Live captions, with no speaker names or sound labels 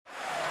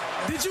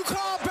Did you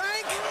call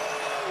bank?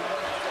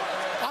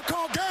 I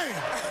called game.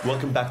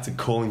 Welcome back to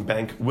Calling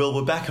Bank. Will,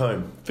 we're back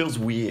home. Feels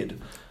weird.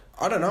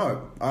 I don't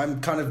know. I'm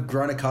kind of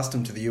grown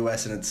accustomed to the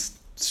US and it's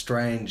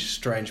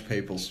strange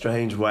people.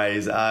 Strange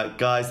ways.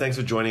 Guys, thanks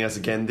for joining us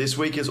again. This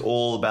week is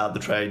all about the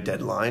trade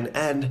deadline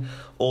and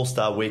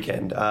All-Star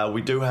Weekend.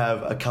 We do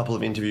have a couple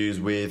of interviews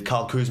with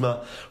Kyle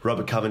Kuzma,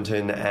 Robert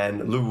Covington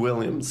and Lou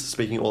Williams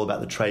speaking all about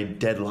the trade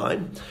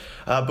deadline.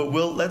 But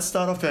Will, let's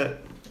start off at,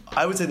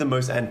 I would say, the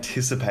most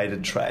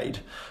anticipated trade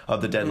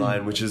of the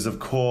deadline, which is, of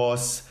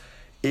course,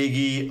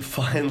 Iggy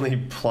finally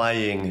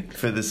playing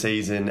for the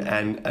season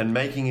and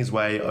making his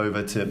way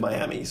over to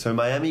Miami. So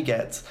Miami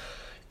gets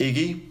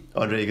Iggy,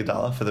 Andre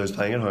Iguodala, for those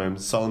playing at home,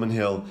 Solomon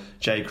Hill,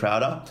 Jay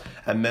Crowder,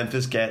 and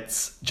Memphis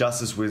gets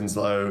Justice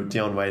Winslow,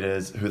 Dion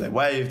Waiters, who they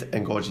waived,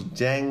 and Gorgie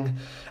Deng,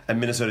 and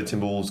Minnesota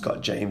Timberwolves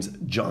got James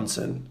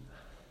Johnson.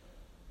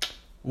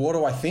 What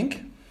do I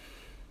think?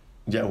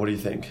 Yeah, what do you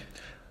think?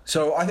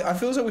 So I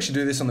feel as though we should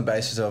do this on the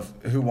basis of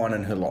who won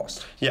and who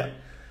lost. Yeah.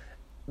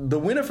 The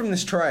winner from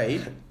this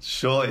trade...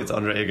 Surely it's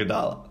Andre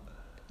Iguodala.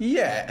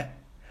 Yeah.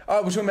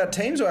 Oh, we're talking about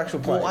teams or actual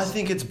players? Well, I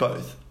think it's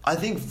both. I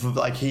think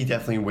he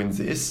definitely wins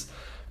this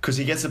because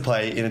he gets to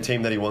play in a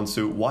team that he wants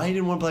to. Why he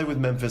didn't want to play with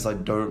Memphis, I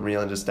don't really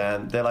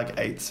understand. They're like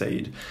 8th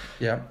seed.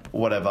 Yeah.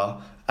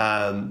 Whatever.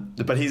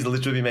 But he's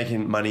literally been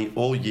making money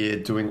all year,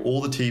 doing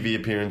all the TV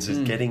appearances,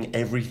 getting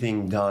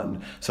everything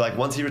done. So like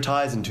once he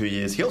retires in 2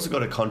 years, he also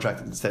got a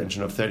contract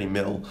extension of 30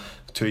 mil,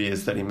 2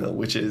 years, 30 mil,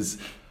 which is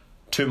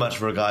too much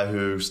for a guy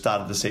who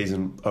started the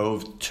season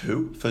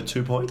 0-2 for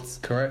 2 points.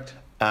 Correct.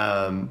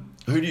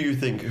 Who do you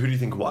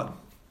think won?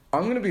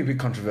 I'm going to be a bit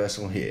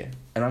controversial here,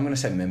 and I'm going to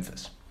say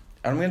Memphis.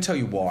 And I'm going to tell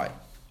you why.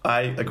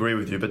 I agree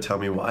with you, but tell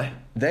me why.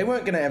 They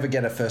weren't going to ever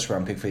get a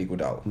first-round pick for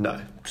Iguodala. No.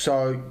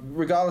 So,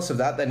 regardless of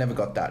that, they never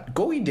got that.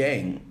 Gorgie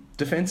Deng,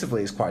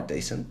 defensively, is quite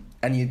decent.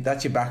 And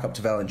that's your backup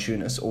to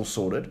Valanciunas, all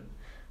sorted,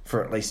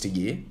 for at least a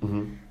year.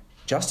 Mm-hmm.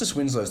 Justice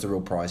Winslow's the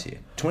real prize here.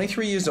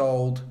 23 years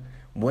old.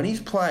 When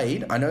he's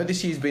played, I know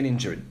this year's been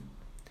injured.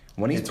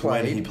 When he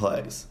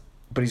plays.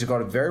 But he's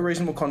got a very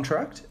reasonable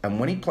contract. And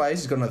when he plays,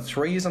 he's got another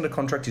 3 years under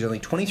contract. He's only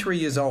 23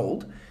 years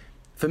old.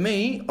 For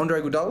me,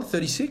 Andre Iguodala,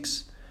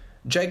 36.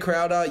 Jay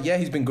Crowder, yeah,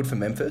 he's been good for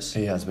Memphis.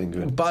 He has been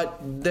good. But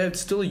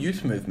there's still a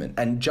youth movement.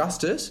 And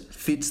Justice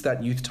fits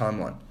that youth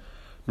timeline.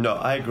 No,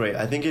 I agree.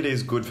 I think it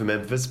is good for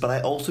Memphis, but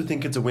I also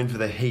think it's a win for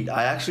the Heat.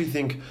 I actually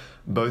think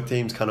both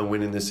teams kind of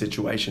win in this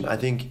situation. I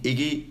think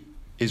Iggy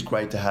is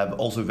great to have,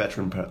 also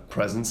veteran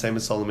presence, same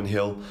as Solomon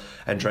Hill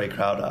and Dre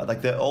Crowder.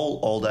 Like, they're all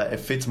older. It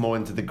fits more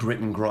into the grit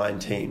and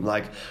grind team.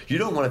 Like, you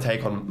don't want to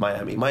take on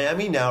Miami.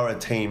 Miami now are a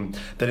team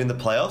that in the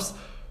playoffs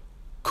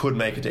could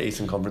make it to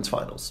Eastern Conference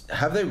Finals.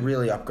 Have they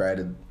really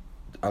upgraded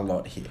a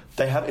lot here?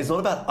 They have. It's not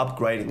about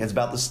upgrading. It's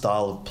about the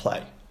style of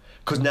play.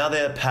 Because now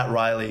they're Pat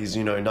Riley's,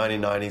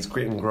 1990s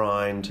grit and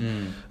grind.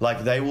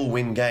 Like, they will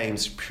win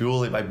games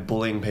purely by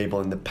bullying people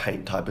in the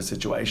paint type of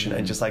situation.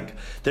 And just like,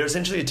 they're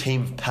essentially a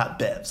team of Pat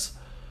Bevs.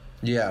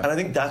 Yeah. And I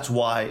think that's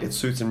why it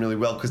suits them really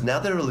well, because now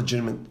they're a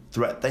legitimate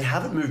threat. They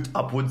haven't moved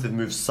upwards, they've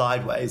moved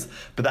sideways,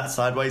 but that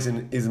sideways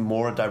is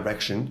more a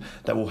direction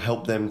that will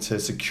help them to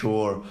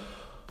secure,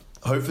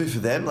 hopefully for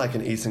them, like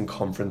an Eastern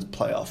Conference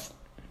playoff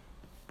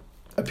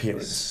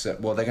appearance.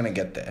 Well, they're going to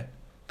get there.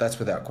 That's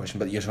without question,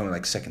 but you're talking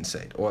like second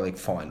seed or like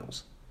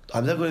finals.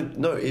 I'm never going to...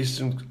 No,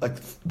 Eastern... Like,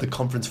 the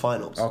conference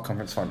finals. Oh,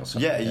 conference finals.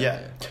 Sorry. Yeah.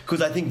 Because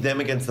I think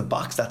them against the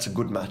Bucks, that's a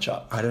good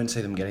matchup. I don't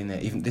see them getting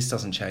there. Even this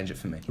doesn't change it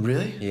for me.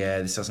 Really? Yeah,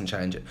 this doesn't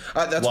change it.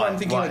 That's why I'm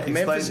thinking like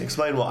Memphis...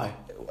 Explain why.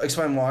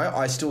 Explain why.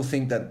 I still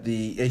think that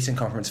the Eastern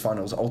Conference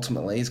finals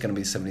ultimately is going to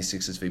be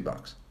 76ers v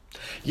Bucks.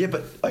 Yeah,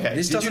 but... Okay.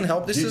 This doesn't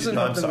help. This doesn't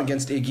help them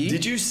against Iggy.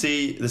 Did you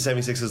see the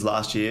 76ers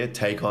last year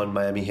take on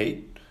Miami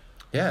Heat?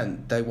 Yeah,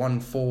 and they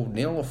won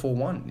 4-0 or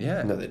 4-1.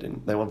 Yeah. No, they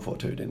didn't. They won 4-2,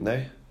 didn't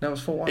they? No, it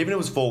was 4-1. Even if it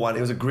was 4-1,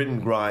 it was a grit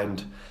and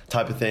grind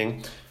type of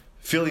thing.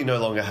 Philly no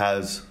longer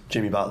has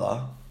Jimmy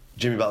Butler.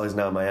 Jimmy Butler's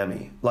now in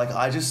Miami. Like,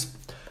 I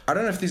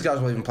don't know if these guys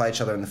will even play each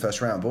other in the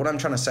first round, but what I'm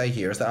trying to say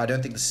here is that I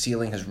don't think the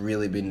ceiling has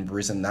really been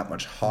risen that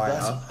much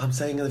higher. I'm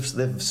saying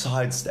they've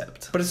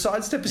sidestepped. But a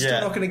sidestep is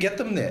still not going to get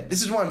them there.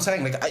 This is what I'm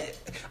saying. Like,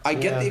 I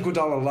get the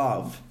Iguodala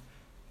love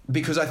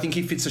because I think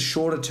he fits a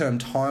shorter-term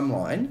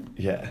timeline.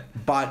 Yeah.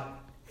 But...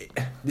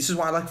 this is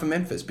why I like for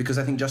Memphis, because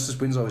I think Justice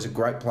Winslow is a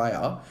great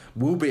player,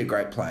 will be a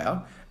great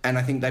player, and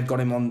I think they've got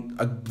him on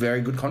a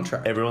very good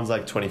contract. Everyone's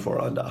like 24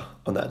 under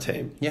on that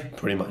team. Yeah.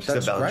 Pretty much.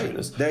 That's great.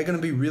 They're going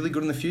to be really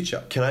good in the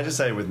future. Can I just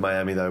say with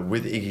Miami, though,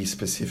 with Iggy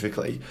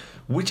specifically,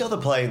 which other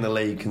player in the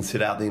league can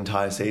sit out the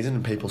entire season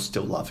and people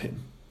still love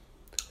him?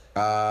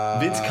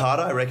 Vince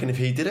Carter, I reckon if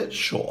he did it,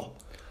 sure.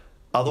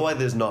 Otherwise,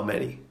 there's not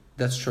many.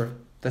 That's true.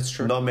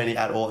 Not many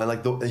at all. And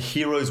like the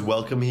hero's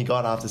welcome he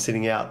got after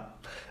sitting out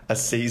a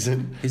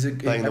season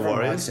playing the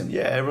Warriors.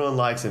 Yeah, everyone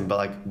likes him, but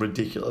like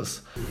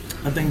ridiculous.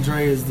 I think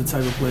Dre is the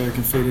type of player who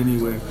can fit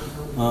anywhere.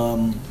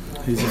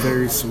 He's a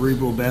very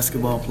cerebral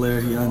basketball player.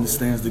 He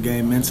understands the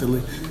game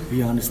mentally.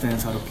 He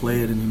understands how to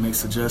play it, and he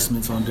makes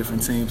adjustments on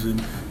different teams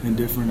and in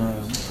different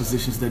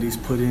positions that he's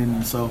put in.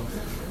 And so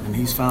and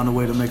he's found a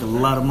way to make a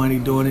lot of money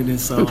doing it. And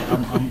so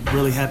I'm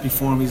really happy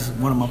for him. He's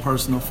one of my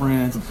personal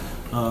friends.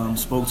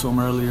 Spoke to him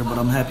earlier, but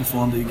I'm happy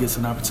for him that he gets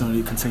an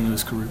opportunity to continue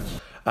his career.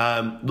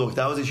 Look,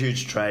 that was a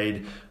huge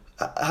trade.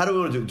 How do we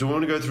want to do? Do we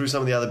want to go through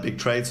some of the other big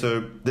trades?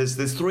 So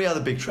there's 3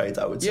 other big trades,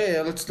 I would say.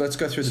 Yeah. Let's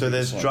go through the. So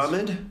there's ones.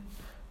 Drummond,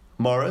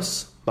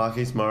 Marcus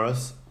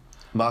Morris,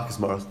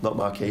 not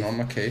Marquise. Not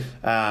Marquise.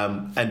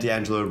 And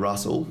D'Angelo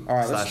Russell. All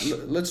right,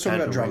 let's talk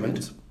about Andrew Drummond.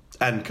 Wiggins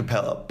and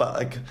Capella. But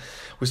like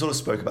we sort of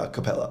spoke about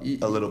Capella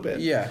a little bit.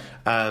 Yeah.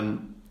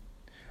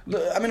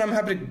 Look, I mean, I'm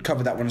happy to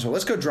cover that one as well.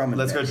 Let's go Drummond.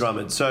 Let's go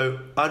Drummond. So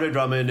Andre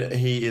Drummond,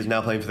 he is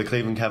now playing for the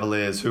Cleveland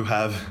Cavaliers, who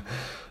have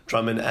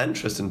Drummond and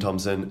Tristan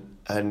Thompson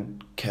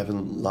and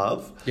Kevin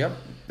Love. Yep,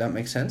 that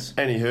makes sense.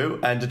 Anywho,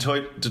 and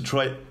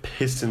Detroit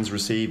Pistons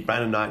received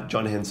Brandon Knight,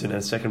 John Henson, and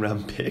a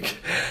second-round pick.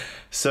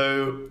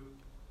 So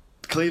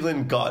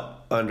Cleveland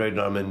got Andre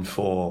Drummond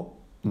for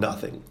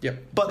nothing.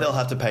 Yep. But they'll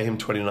have to pay him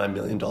 $29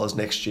 million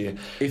next year.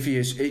 If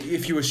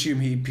you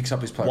assume he picks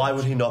up his player. Why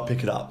would he not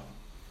pick it up?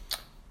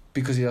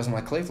 Because he doesn't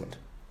like Cleveland.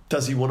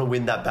 Does he want to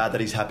win that bad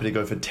that he's happy to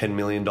go for $10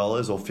 million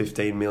or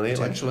 $15 million?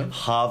 Potentially. Like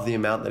half the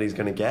amount that he's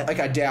going to get?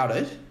 Like, I doubt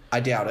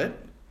it.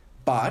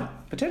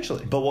 But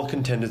potentially. But what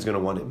contender's going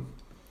to want him?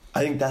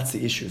 I think that's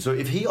the issue. So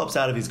if he opts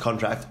out of his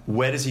contract,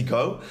 where does he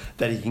go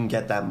that he can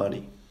get that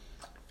money?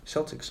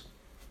 Celtics.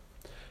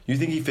 You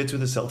think he fits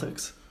with the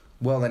Celtics?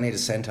 Well, they need a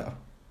centre.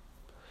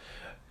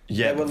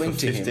 Yeah, They were for linked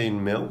to him.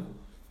 15 mil?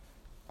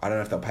 I don't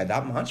know if they'll pay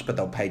that much, but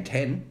they'll pay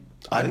 10.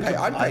 I'd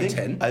pay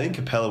 10. I think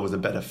Capella was a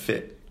better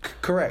fit.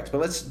 Correct,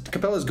 but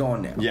Capella's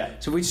gone now. Yeah.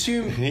 So we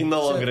assume He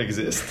no longer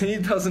exists. He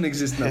doesn't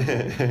exist no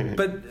more.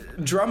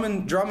 But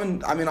Drummond.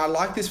 I mean, I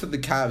like this for the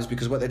Cavs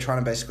because what they're trying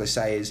to basically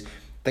say is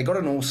they got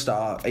an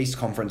All-Star, East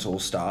Conference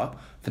All-Star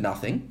for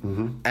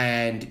nothing,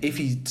 and if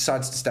he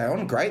decides to stay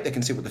on, great. They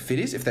can see what the fit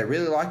is. If they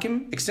really like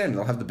him, extend.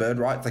 They'll have the bird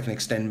right. They can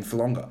extend him for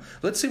longer.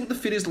 Let's see what the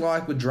fit is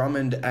like with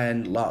Drummond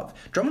and Love.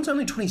 Drummond's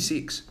only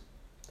 26.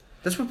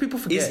 That's what people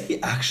forget. Is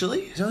he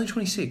actually? He's only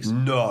 26.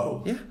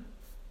 No. Yeah.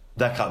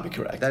 That can't be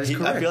correct. That is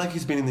correct. I feel like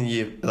he's been in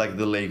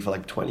the league for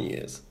like 20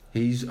 years.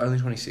 He's only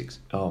 26.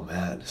 Oh,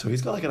 man. So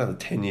he's got like another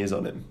 10 years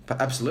on him.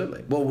 But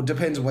absolutely. Well, it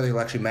depends on whether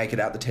he'll actually make it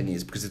out the 10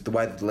 years because the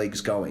way that the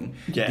league's going,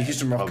 Yeah, the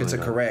Houston Rockets are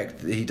probably not.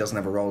 correct. He doesn't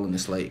have a role in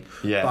this league.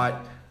 Yeah.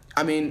 But,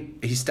 I mean,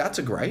 his stats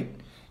are great.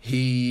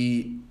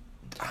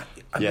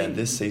 I mean,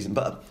 This season.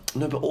 But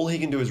all he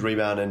can do is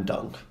rebound and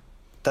dunk.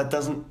 That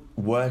doesn't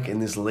work in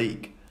this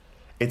league.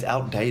 It's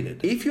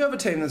outdated. if you have a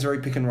team that's very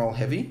pick and roll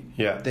heavy,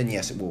 then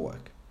yes, it will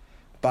work.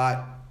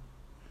 But,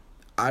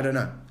 I don't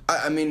know.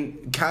 I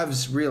mean,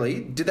 Cavs,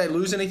 really, did they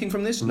lose anything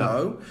from this?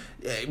 No.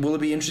 Will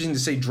it be interesting to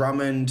see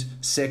Drummond,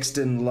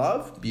 Sexton,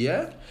 Love?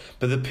 Yeah.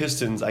 But the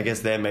Pistons, I guess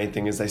their main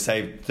thing is they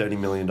saved $30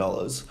 million.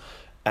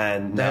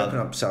 And They now open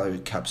up salary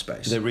cap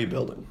space. they're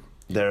rebuilding.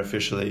 They're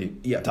officially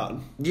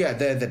done. Yeah,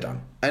 they're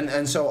done.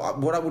 And so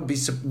what I wouldn't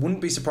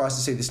be surprised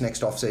to see this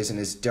next offseason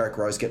is Derrick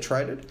Rose get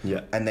traded.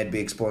 Yeah. And they'd be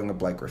exploring a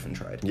Blake Griffin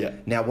trade. Yeah.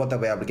 Now, what they'll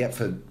be able to get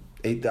for...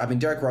 I mean,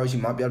 Derrick Rose,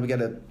 you might be able to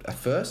get a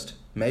first,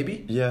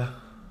 maybe. Yeah.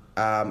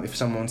 If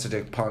someone wants to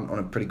take a punt on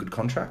a pretty good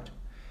contract.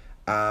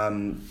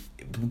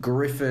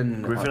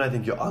 Griffin, I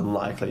think you're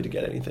unlikely to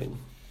get anything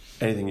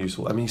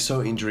useful. I mean, he's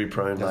so injury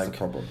prone. That's like the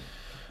problem.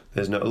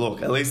 There's no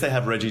look. At least they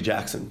have Reggie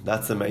Jackson.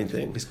 That's the main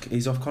thing.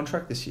 He's off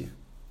contract this year.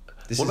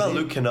 What about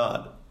Luke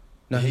Kennard?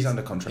 No, he's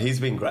under contract. He's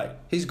been great.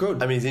 He's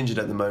good. I mean, he's injured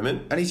at the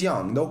moment. And he's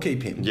young. They'll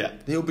keep him. Yeah.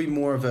 He'll be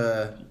more of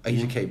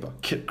he's a keeper.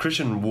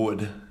 Christian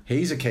Wood.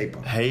 He's a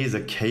keeper. He's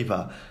a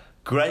keeper.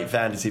 Great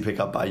fantasy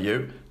pickup by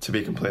you, to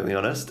be completely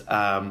honest.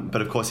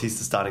 But of course, he's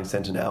the starting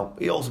centre now.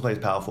 He also plays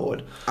power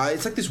forward.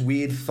 It's like this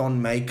weird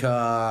Thon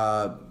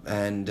Maker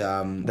and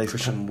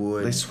Christian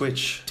Wood. They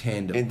switch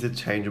tandem.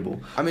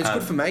 Interchangeable. I mean, it's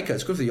good for Maker.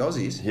 It's good for the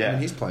Aussies. Yeah. I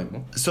mean, he's playing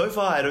well. So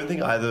far, I don't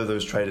think either of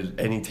those traded,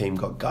 any team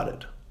got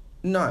gutted.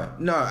 No.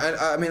 And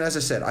I mean, as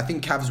I said, I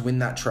think Cavs win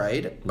that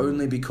trade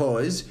only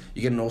because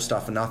you get an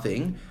all-star for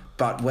nothing.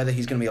 But whether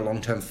he's going to be a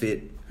long-term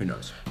fit, who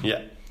knows?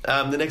 Yeah.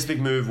 The next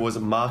big move was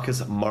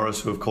Marcus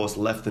Morris, who of course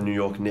left the New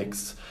York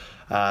Knicks.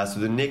 So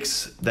the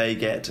Knicks, they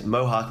get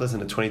Mo Harkless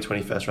and a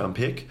 2020 first-round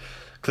pick.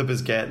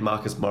 Clippers get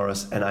Marcus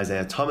Morris and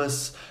Isaiah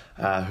Thomas,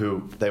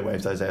 who they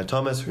waived Isaiah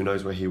Thomas. Who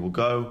knows where he will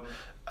go?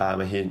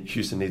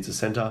 Houston needs a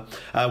center.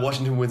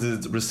 Washington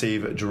Wizards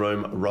receive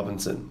Jerome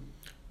Robinson.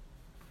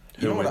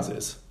 Who wins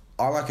this?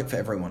 I like it for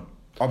everyone.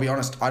 I'll be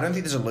honest, I don't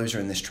think there's a loser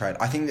in this trade.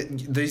 I think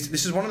that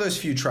this is one of those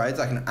few trades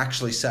I can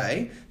actually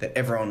say that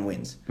everyone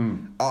wins.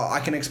 I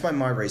can explain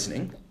my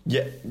reasoning.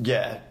 Yeah.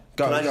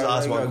 Can I just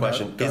ask one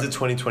question? Go. Is a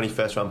 2020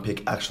 first-round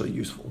pick actually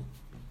useful?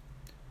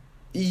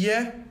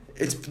 Yeah,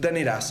 they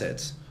need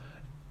assets.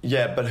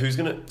 Yeah, but who's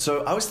going to...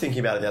 So I was thinking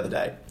about it the other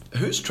day.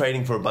 Who's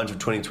trading for a bunch of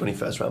 2020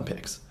 first-round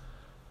picks?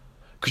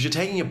 Because you're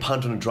taking a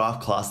punt on a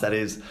draft class that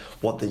is,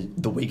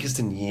 the weakest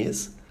in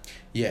years?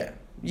 Yeah.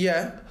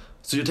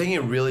 So you're taking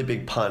a really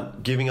big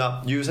punt, giving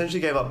up... You essentially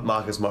gave up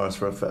Marcus Morris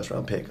for a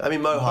first-round pick. I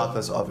mean, Mo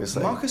Harkless,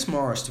 obviously. Marcus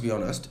Morris, to be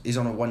honest, is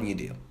on a one-year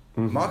deal.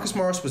 Marcus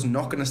Morris was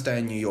not going to stay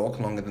in New York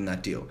longer than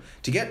that deal.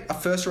 To get a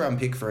first-round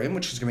pick for him,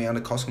 which is going to be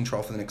under cost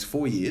control for the next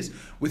 4 years,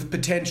 with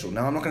potential.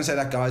 Now, I'm not going to say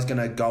that guy's going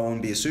to go on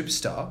and be a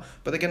superstar,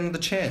 but they're getting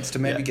another chance to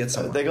maybe get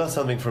someone. They got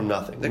something from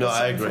nothing.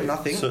 I agree. From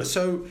nothing.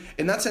 So,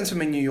 in that sense,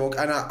 I'm in New York,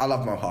 and I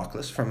love Mo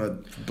Harkless from a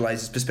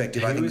Blazers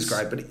perspective. I think he's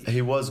great, but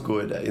he was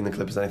good in the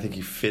Clippers, and I think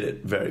he fit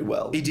it very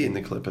well. He did. In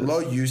the Clippers. Low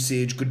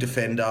usage, good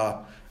defender.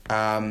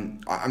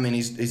 I mean,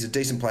 he's a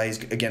decent player. He's,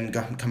 again,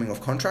 coming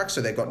off contract,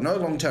 so they've got no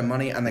long-term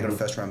money, and they got a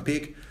first-round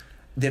pick.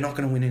 They're not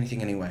going to win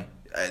anything anyway.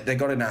 They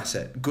got an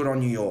asset. Good on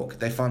New York.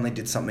 They finally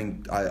did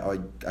something I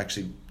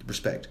actually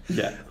respect.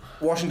 Yeah.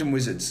 Washington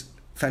Wizards,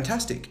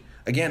 fantastic.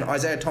 Again,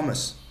 Isaiah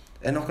Thomas.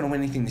 They're not going to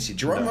win anything this year.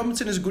 Jerome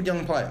Robinson is a good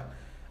young player.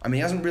 I mean,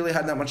 he hasn't really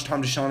had that much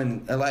time to shine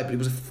in LA, but he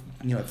was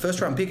a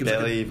first round pick. It was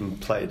barely even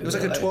played. It was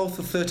like a 12th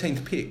or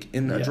 13th pick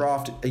in a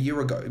draft a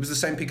year ago. It was the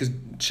same pick as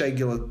Shai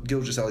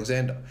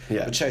Gilgeous-Alexander.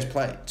 Yeah. But Shai's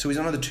played. So he's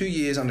another 2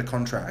 years under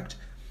contract.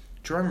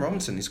 Jerome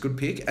Robinson is a good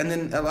pick. And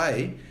then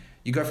LA,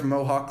 you go from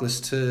Mo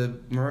Harkless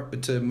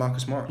to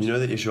Marcus Morris. You know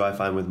the issue I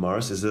find with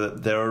Morris is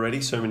that there are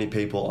already so many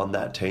people on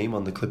that team,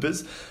 on the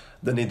Clippers,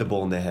 that need the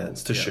ball in their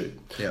hands to shoot.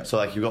 Yeah. So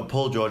like you've got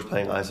Paul George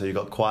playing ISO, you've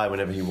got Kawhi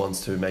whenever he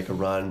wants to make a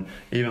run,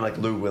 even like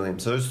Lou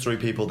Williams. So those three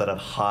people that have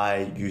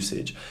high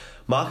usage.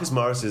 Marcus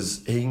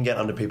Morris he can get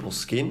under people's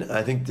skin. And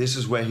I think this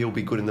is where he'll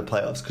be good in the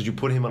playoffs because you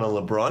put him on a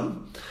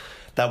LeBron,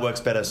 that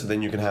works better. So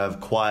then you can have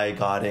Kawhi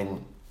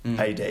guarding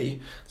AD.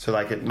 So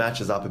like it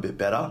matches up a bit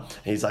better.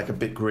 He's like a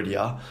bit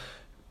grittier.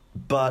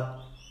 But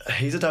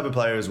he's a type of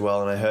player as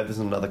well, and I heard this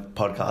in another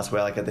podcast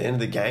where like at the end of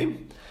the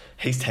game,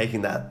 he's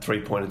taking that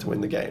 3-pointer to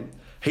win the game.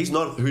 He's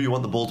not who you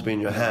want the ball to be in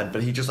your hand,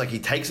 but he just like he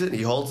takes it,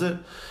 he holds it.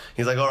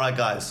 He's like, all right,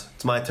 guys,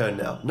 it's my turn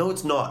now. No,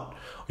 it's not.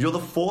 You're the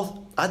fourth,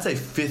 I'd say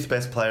fifth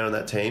best player on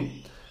that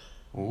team.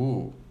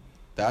 Ooh,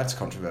 that's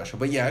controversial.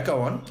 But yeah,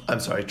 go on. I'm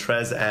sorry,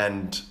 Trez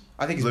and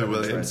I think he's Lou better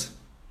than Williams. Trez.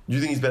 You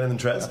think he's better than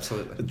Trez?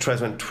 Absolutely. Trez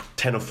went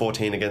 10 or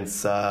 14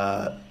 against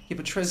Yeah,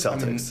 but Trez,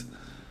 Celtics. I mean,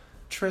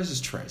 Trez is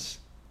Trez.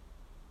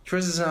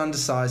 Trez is an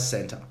undersized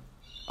centre.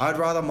 I'd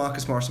rather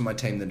Marcus Morris on my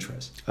team than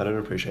Trez. I don't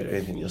appreciate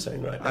anything you're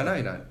saying right now. I know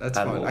you don't. That's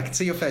At fine. all. I can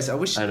see your face. I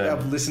wish our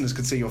listeners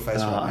could see your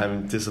face right now.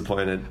 I'm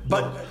disappointed.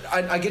 But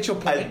I get your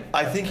point.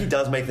 I think he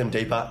does make them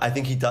deeper. I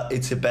think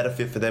it's a better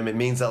fit for them. It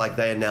means that like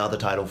they are now the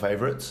title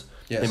favourites.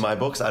 Yes. In my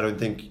books, I don't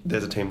think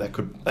there's a team that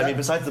could. I mean,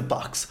 besides the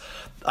Bucks,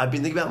 I've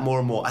been thinking about more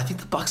and more. I think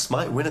the Bucks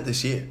might win it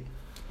this year.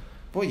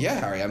 Well, yeah,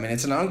 Harry. I mean,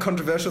 it's an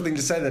uncontroversial thing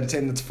to say that a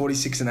team that's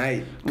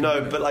 46-8.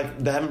 No, but like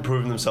they haven't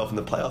proven themselves in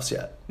the playoffs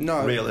yet.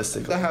 No,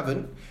 realistically, they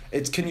haven't.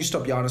 It's can you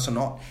stop Giannis or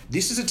not?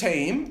 This is a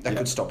team that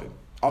could stop him.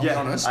 I'll be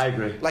honest. I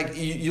agree. Like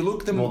you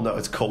look them. Well, no,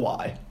 it's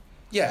Kawhi.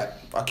 Yeah.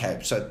 Okay.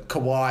 So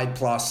Kawhi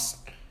plus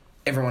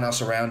everyone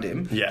else around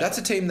him. Yeah. That's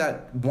a team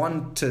that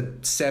 1 to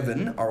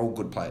 7 are all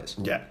good players.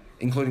 Yeah.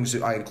 Including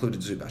I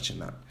included Zubac in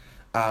that.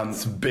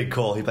 It's a big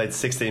call. He played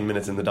 16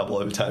 minutes in the double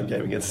overtime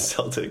game against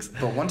the Celtics.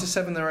 But 1 to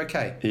 7, they're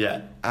okay.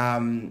 Yeah.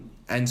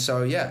 And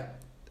so yeah.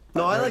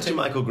 No, I like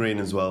Michael Green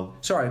as well.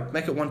 Sorry,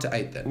 make it 1 to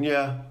 8 then.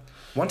 Yeah.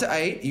 1 to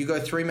 8, you go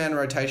 3-man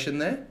rotation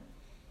there.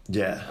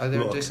 Yeah. Are they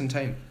a decent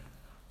team?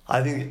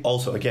 I think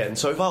also, again,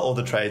 so far all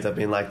the trades have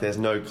been like there's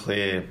no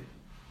clear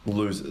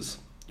losers,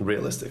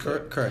 realistically.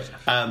 Correct.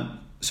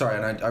 Sorry,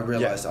 and I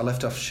realised I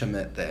left off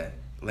Shamet there.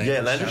 Landry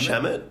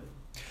Shamet.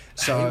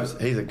 So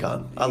he's a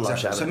gun. I love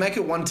Shamet. So make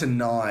it 1 to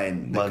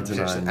 9. 1 to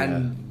 9,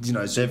 and you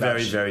know they're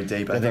very, very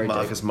deep. I think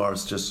Marcus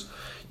Morris just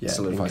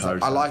solidifies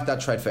that. I like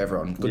that trade for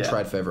everyone. Good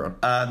trade for everyone.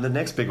 The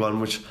next big one,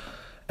 which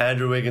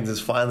Andrew Wiggins is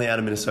finally out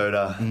of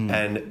Minnesota,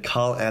 and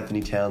Karl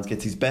Anthony Towns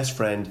gets his best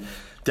friend.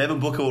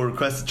 Devin Booker will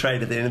request a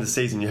trade at the end of the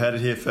season. You heard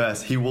it here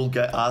first. He will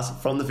get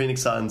asked from the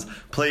Phoenix Suns,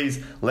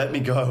 please let me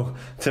go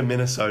to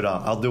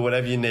Minnesota. I'll do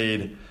whatever you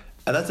need.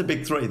 And that's a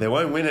big 3. They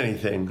won't win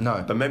anything.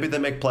 No. But maybe they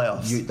make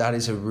playoffs. That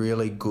is a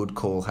really good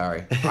call,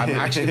 Harry. I'm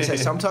actually going to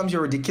say sometimes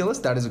you're ridiculous.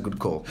 That is a good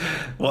call.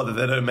 What, that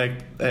they don't make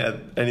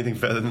anything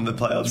further than the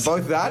playoffs?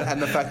 Both that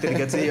and the fact that he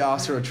gets the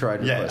ask for a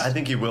trade request. Yeah, I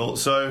think he will.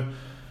 So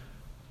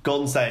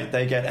Golden State,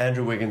 they get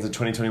Andrew Wiggins, a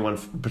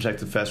 2021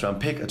 projected first-round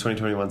pick, a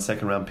 2021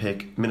 second-round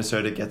pick.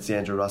 Minnesota gets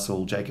DeAndre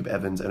Russell, Jacob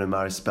Evans, and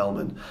Omari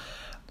Spellman.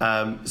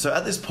 So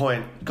at this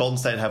point, Golden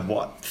State have,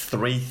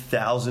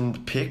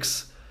 3,000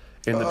 picks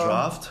in the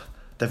draft?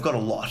 They've got a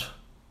lot.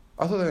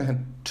 I thought they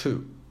had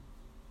 2.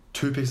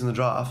 2 picks in the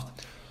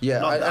draft? Yeah,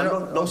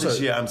 not this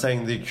year. I'm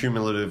saying the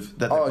cumulative.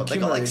 They got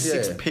like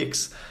 6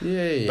 picks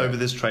over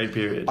this trade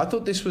period. I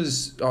thought this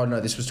was... Oh, no,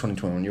 this was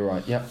 2021. You're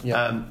right.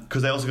 Yeah.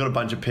 Because they also got a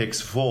bunch of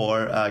picks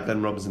for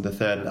Glenn Robinson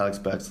III and Alex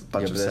Burks. A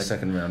bunch of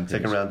second round picks.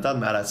 Second round.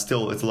 Doesn't matter.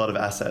 Still, it's a lot of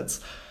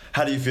assets.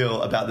 How do you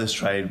feel about this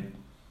trade?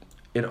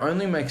 It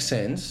only makes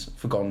sense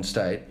for Golden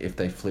State if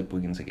they flip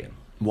Wiggins again.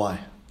 Why?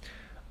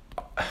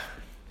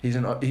 He's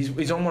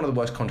on one of the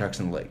worst contracts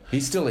in the league.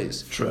 He still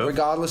is. True.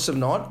 Regardless of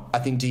not, I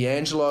think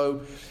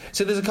D'Angelo...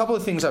 So there's a couple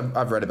of things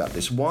I've read about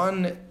this.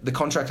 One, the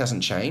contract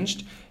hasn't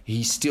changed.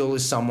 He still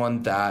is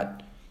someone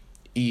that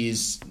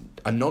is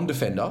a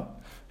non-defender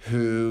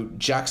who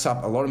jacks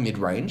up a lot of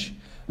mid-range.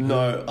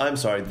 No, I'm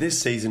sorry.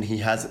 This season he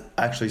has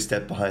actually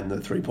stepped behind the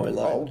 3-point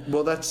line. Oh,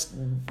 well,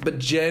 but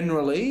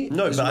generally...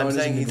 No, is but I'm known as a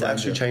saying he's mid-ranger.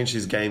 actually changed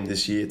his game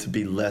this year to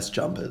be less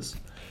jumpers,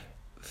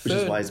 which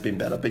is Third- why he's been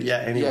better. But yeah,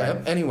 anyway.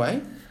 Yeah,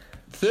 anyway.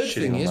 Third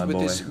Shitting thing on is, my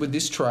boy. with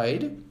this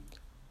trade,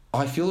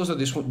 I feel as though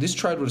this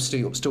trade would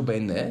have still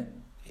been there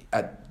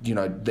at, the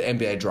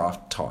NBA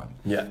draft time.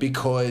 Yeah.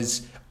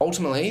 Because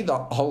ultimately, the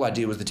whole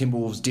idea was the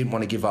Timberwolves didn't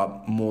want to give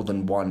up more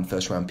than one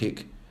first-round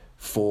pick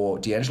for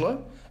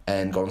D'Angelo,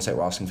 and Golden State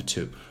were asking for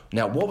 2.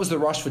 Now, what was the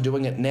rush for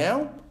doing it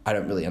now? I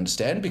don't really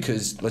understand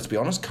because, let's be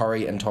honest,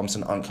 Curry and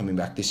Thompson aren't coming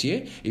back this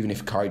year. Even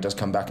if Curry does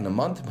come back in a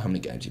month, how many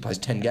games? He plays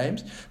 10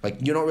 games.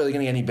 You're not really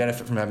going to get any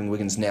benefit from having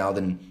Wiggins now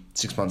than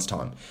 6 months'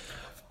 time.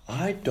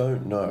 I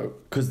don't know,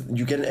 because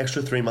you get an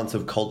extra 3 months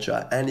of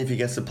culture, and if he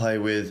gets to play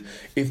with,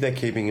 if they're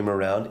keeping him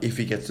around, if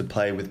he gets to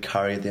play with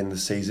Curry at the end of the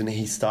season,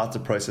 he starts a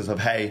process of,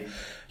 hey,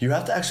 you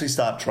have to actually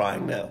start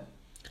trying now.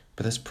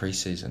 But that's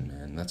preseason,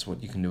 man. That's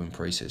what you can do in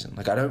preseason.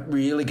 I don't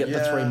really get the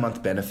Yeah.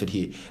 3-month benefit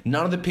here.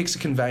 None of the picks are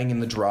conveying in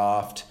the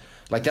draft.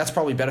 That's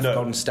probably better for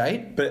Golden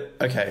State. But,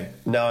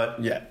 now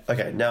I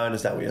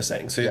understand what you're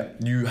saying. So Yeah.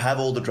 you have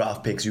all the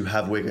draft picks, you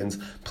have Wiggins,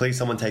 please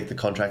someone take the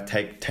contract,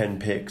 take 10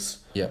 picks.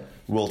 Yeah.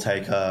 We'll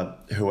take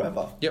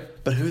whoever. Yep.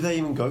 But who they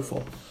even go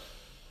for?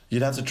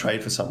 You'd have to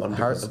trade for someone.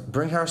 because-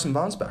 Bring Harrison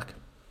Barnes back.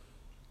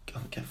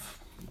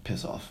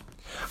 Piss off.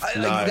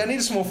 They need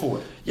a small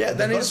forward. Yeah,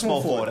 they need a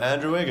small forward.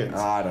 Andrew Wiggins.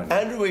 I don't know.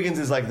 Andrew Wiggins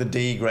is like the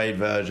D-grade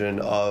version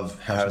of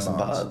Harrison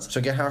Barnes.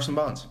 So get Harrison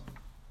Barnes.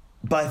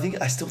 But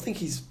I still think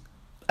he's,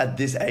 at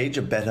this age,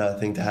 a better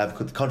thing to have.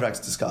 'Cause the contract's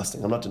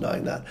disgusting. I'm not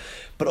denying that.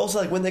 But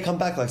also, when they come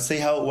back, see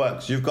how it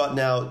works. You've got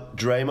now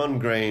Draymond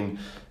Green,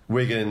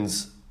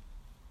 Wiggins,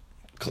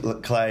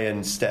 Clay,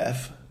 and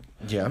Steph.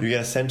 Yeah. You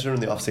get a center in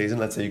the offseason.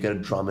 Let's say you get a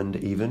Drummond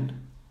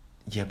even.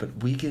 Yeah,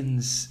 but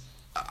Wiggins...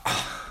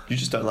 You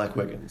just don't like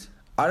Wiggins.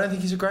 I don't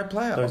think he's a great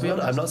player, I'll be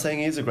honest. I'm not saying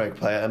he's a great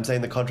player. I'm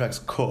saying the contract's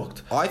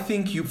cooked. I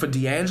think for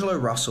D'Angelo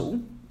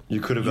Russell,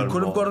 You could have you gotten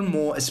could have more. gotten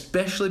more,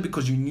 especially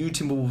because you knew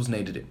Timberwolves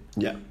needed it.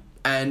 Yeah.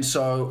 And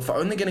so, for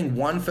only getting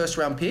one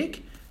first-round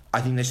pick,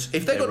 I think if they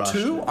They got rushed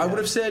 2, it, I yeah. would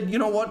have said, you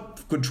know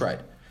what, good trade.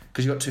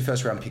 Because you got 2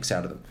 first-round picks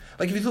out of them.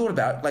 If you thought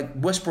about it,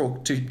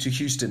 Westbrook to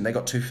Houston, they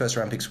got 2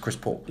 first-round picks for Chris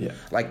Paul. Yeah.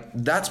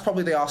 That's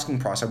probably the asking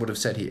price I would have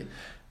said here.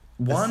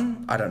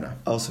 1, I don't know.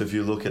 Also, if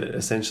you look at it,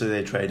 essentially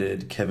they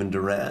traded Kevin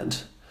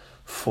Durant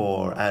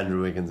for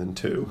Andrew Wiggins and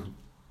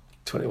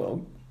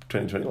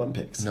 2021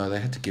 picks. No, they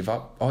had to give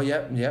up. Oh,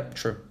 yeah,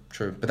 true.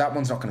 But that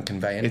one's not going to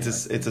convey anything.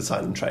 It's a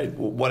sign and trade,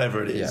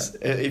 whatever it is.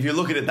 If you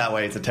look at it that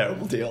way, it's a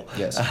terrible deal.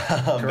 Yes,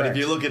 But correct. if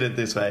you look at it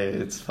this way,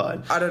 it's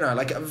fine. I don't know.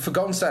 For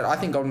Golden State, I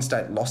think Golden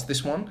State lost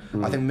this one.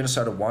 I think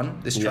Minnesota won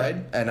this Yeah.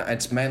 trade, and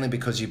it's mainly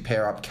because you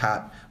pair up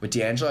Cat with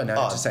D'Angelo.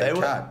 Now to say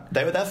Cat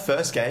they were that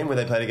first game where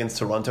they played against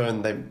Toronto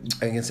and they...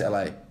 against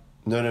LA.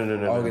 No.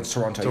 Oh, against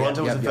Toronto.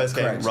 Toronto was Yep, the first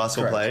game correct,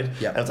 Russell correct. played.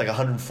 Yep. And it's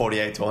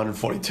 148 to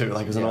 142. It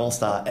was an Yeah.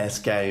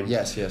 all-star-esque game.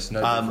 Yes, no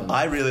different.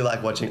 I really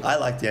like watching. I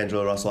like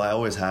D'Angelo Russell. I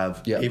always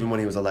have. Yep. Even when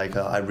he was a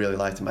Laker, I really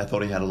liked him. I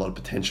thought he had a lot of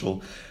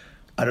potential.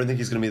 I don't think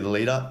he's going to be the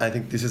leader. I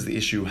think this is the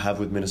issue you have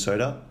with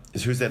Minnesota.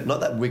 Is who's there?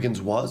 Not that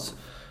Wiggins was.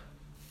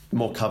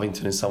 More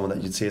Covington is someone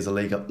that you'd see as a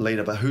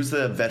leader, but who's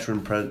the veteran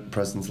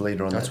presence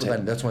leader on that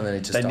team? That's when they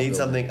need to. They start need building.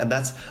 something, and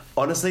that's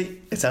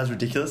honestly, it sounds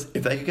ridiculous.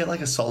 If they could get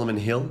a Solomon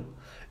Hill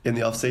in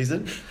the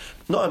off-season.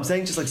 No, I'm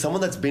saying just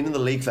someone that's been in the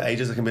league for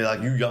ages that can be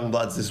you young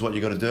bloods, this is what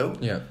you got to do.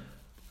 Yeah.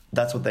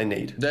 That's what they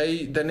need.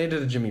 They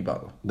needed a Jimmy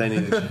Butler. They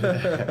needed.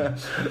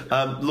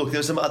 Look,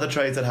 there's some other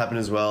trades that happened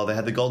as well. They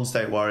had the Golden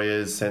State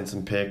Warriors sent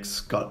some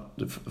picks, got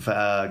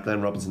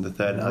Glenn Robinson III.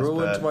 And Alex Ruined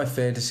Bird. my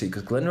fantasy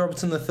because Glenn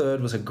Robinson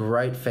III was a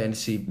great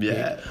fantasy pick.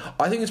 Yeah.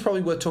 I think it's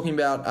probably worth talking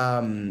about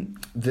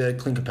the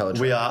Clint Capella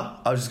trade. We are.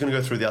 I was just going to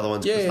go through the other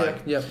ones.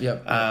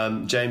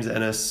 Yeah. James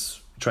Ennis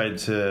traded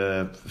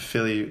to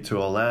Philly to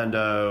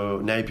Orlando.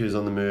 Napier's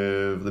on the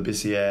move.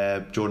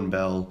 Labissiere, Jordan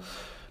Bell.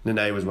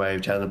 Nene was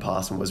waived. Chandler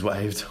Parson was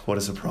waived. What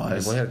a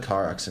surprise. Well, he had a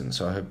car accident,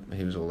 so I hope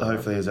he was all right.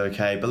 Hopefully he's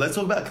okay. But let's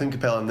talk about Clint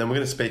Capella, and then we're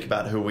going to speak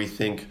about who we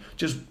think,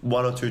 just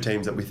 1 or 2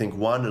 teams that we think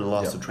won and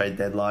lost the trade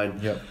deadline.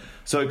 Yep.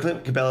 So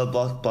Clint Capella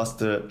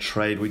blockbuster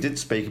trade. We did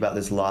speak about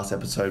this last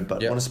episode,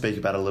 but I want to speak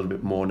about it a little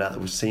bit more now that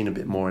we've seen a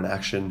bit more in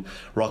action.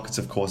 Rockets,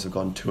 of course, have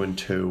gone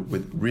 2-2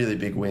 with really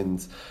big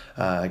wins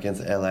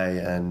against LA,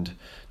 and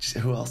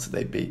who else did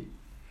they beat?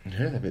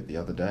 Who did they beat the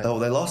other day? Oh,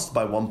 they lost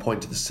by 1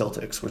 point to the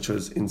Celtics, which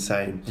was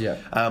insane. Yeah.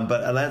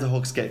 But Atlanta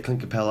Hawks get Clint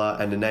Capella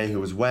and Nene, who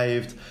was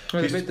waived.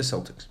 No, they beat the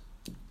Celtics.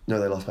 No,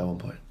 they lost by 1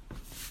 point.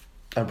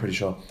 I'm pretty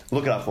sure.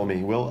 Look it up for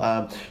me, Will.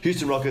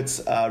 Houston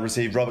Rockets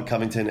received Robert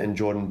Covington and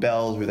Jordan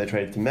Bell, who they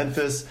traded to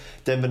Memphis.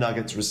 Denver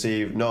Nuggets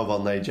received Noah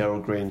Vonleh,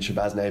 Gerald Green,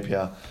 Shabazz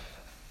Napier.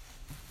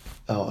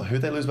 Oh,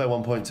 who'd they lose by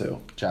 1 point to?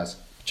 Jazz,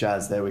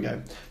 there we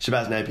go.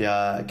 Shabazz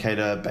Napier,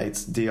 Keita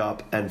Bates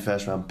Diop, and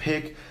first-round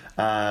pick.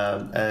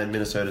 And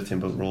Minnesota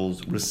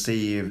Timberwolves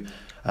receive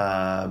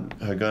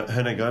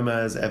Hernan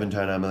Gomez, Evan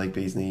Turner, Malik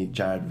Beasley,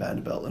 Jared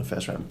Vanderbilt, and a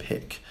first-round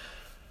pick.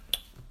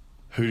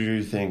 Who do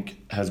you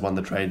think has won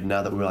the trade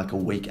now that we're a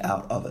week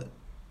out of it?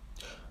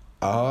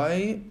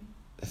 I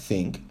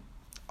think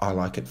I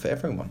like it for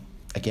everyone.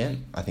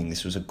 Again, I think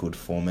this was a good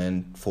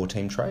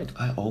 4-team trade.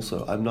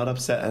 I'm not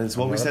upset. And it's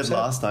what we said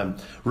last time.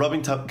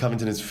 Robin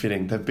Covington is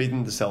fitting. They've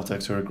beaten the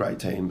Celtics, who are a great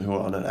team, who are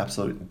on an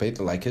absolute... Beat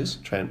the Lakers.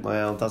 Trend.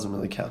 Well, it doesn't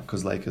really count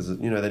because Lakers, they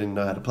didn't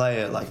know how to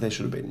play it. Like, they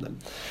should have beaten them.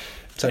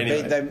 So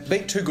anyway, they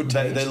beat two good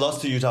teams. They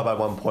lost to Utah by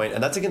 1 point,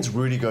 and that's against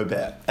Rudy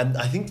Gobert. And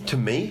I think, to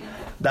me,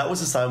 that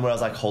was a sign where I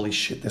was like, holy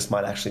shit, this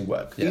might actually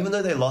work. Yeah. Even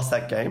though they lost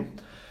that game,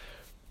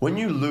 when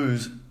you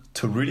lose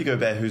to Rudy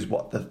Gobert, who's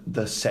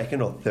the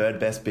second or third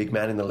best big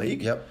man in the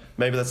league. Yep.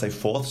 Maybe let's say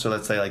fourth. So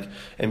let's say like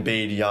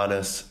Embiid,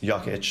 Giannis,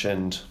 Jokic,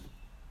 and...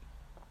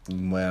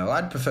 Well,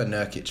 I'd prefer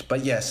Nurkic,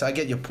 but yes, I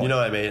get your point. You know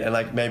what I mean? And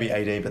like maybe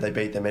AD, but they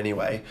beat them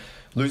anyway.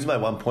 Losing by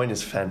 1 point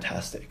is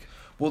fantastic.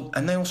 Well,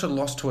 and they also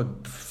lost to a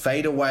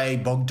fadeaway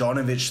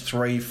Bogdanovic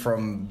 3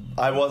 from...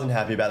 I wasn't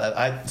happy about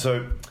that.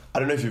 So I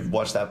don't know if you've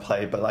watched that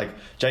play, but like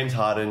James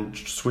Harden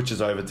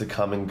switches over to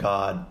come and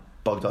guard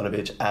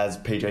Bogdanovic as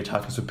PJ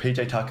Tucker. So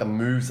PJ Tucker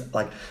moves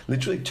like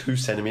literally 2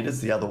 centimeters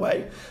the other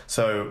way.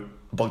 So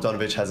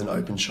Bogdanovic has an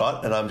open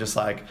shot, and I'm just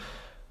like,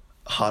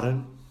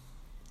 Harden,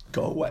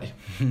 go away.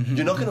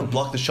 You're not going to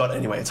block the shot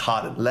anyway. It's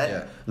Harden.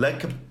 Let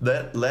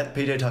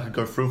PJ Tucker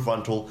go through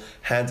frontal,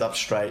 hands up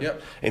straight,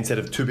 instead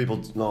of two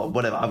people. No,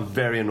 whatever. I'm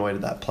very annoyed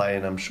at that play,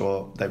 and I'm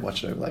sure they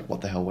watched it like,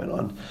 what the hell went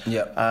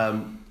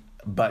on.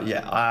 But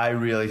yeah, I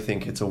really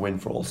think it's a win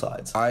for all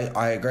sides.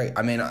 I agree.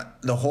 I mean,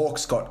 the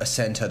Hawks got a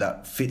centre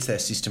that fits their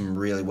system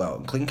really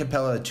well. Clint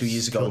Capella 2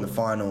 years ago in the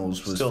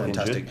finals was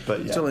fantastic. Injured,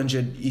 but Still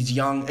injured. He's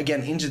young.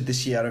 Again, injured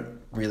this year. I don't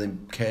really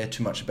care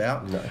too much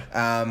about. No.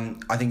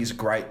 I think he's a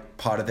great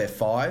part of their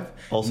 5.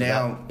 Also,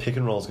 that pick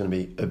and roll is going to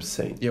be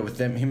obscene. Yeah, with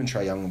them, him and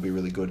Trae Young will be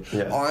really good.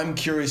 Yeah. I'm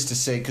curious to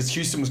see, because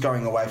Houston was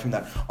going away from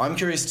that, I'm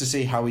curious to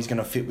see how he's going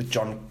to fit with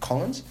John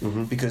Collins,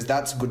 because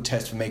that's a good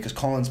test for me, because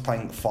Collins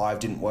playing the 5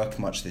 didn't work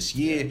much this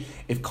year.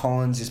 If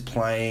Collins is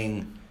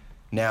playing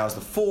now as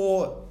the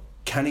 4,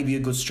 can he be a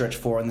good stretch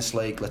 4 in this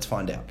league? Let's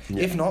find out.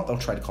 Yeah. If not, they'll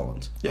trade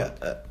Collins. Yeah,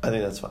 I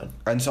think that's fine.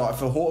 And so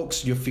for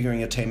Hawks, you're figuring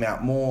your team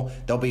out more.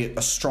 They'll be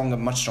a stronger,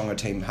 much stronger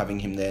team having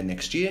him there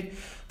next year.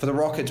 For the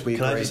Rockets, we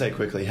agree. Can I just say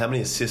quickly, how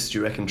many assists do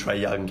you reckon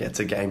Trae Young gets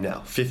a game now?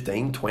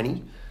 15,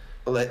 20?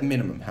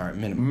 Minimum, Harry,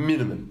 minimum.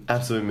 Minimum,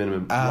 absolute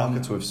minimum.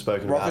 Rockets we've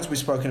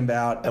spoken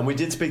about. And we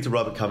did speak to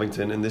Robert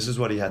Covington, and this is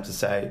what he had to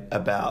say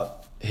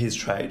about his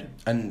trade.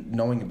 And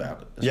knowing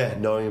about it.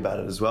 Knowing about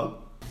it as well.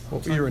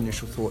 What were your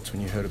initial thoughts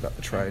when you heard about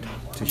the trade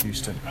to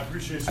Houston?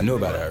 I knew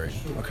about it already.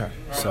 Okay.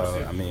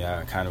 So, I mean,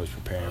 I kind of was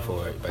preparing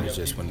for it, but it's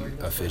just when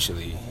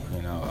officially,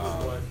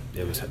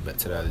 it was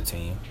to the other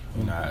team.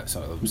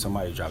 So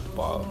somebody dropped the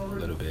ball a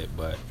little bit,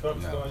 but,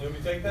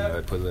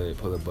 it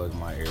put a bug in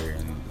my ear.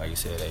 And like you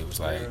said, it was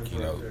like,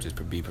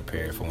 just be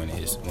prepared for when it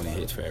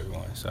hits for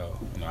everyone. So,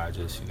 I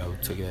just,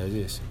 took it as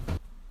is.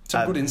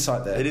 Some good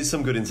insight there. It is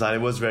some good insight.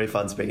 It was very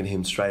fun speaking to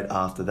him straight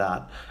after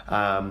that.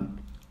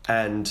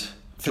 And...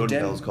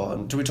 Jordan Bell's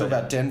gone. Do we talk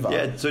about Denver?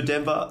 Yeah, so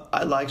Denver,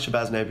 I like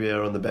Shabazz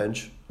Napier on the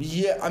bench.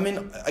 Yeah, I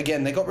mean,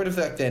 again, they got rid of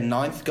their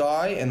 9th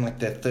guy and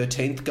their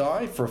 13th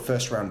guy for a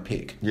first-round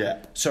pick.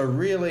 Yeah. So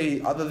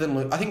really, other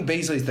than... I think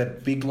Beasley's the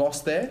big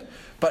loss there,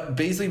 but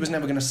Beasley was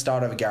never going to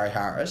start over Gary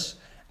Harris.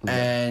 Yeah.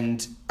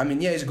 And, I mean,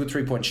 he's a good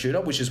 3-point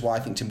shooter, which is why I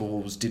think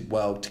Timberwolves did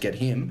well to get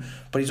him.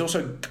 But he's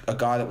also a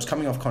guy that was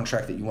coming off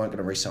contract that you weren't going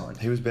to re-sign.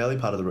 He was barely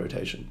part of the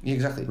rotation. Yeah,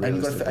 exactly. And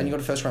you got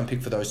a first-round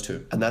pick for those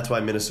two. And that's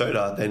why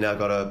Minnesota, they now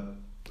got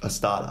a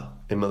starter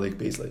in Malik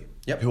Beasley.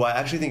 Yep. Who I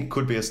actually think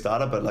could be a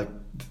starter, but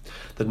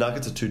the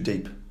Nuggets are too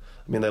deep.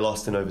 I mean, they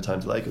lost in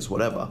overtime to Lakers,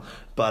 whatever.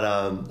 But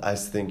I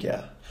think,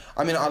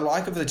 I mean, I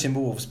like it for the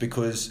Timberwolves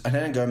because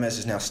Hernan Gomez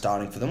is now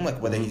starting for them.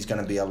 Whether he's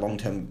going to be a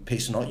long-term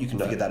piece or not, you can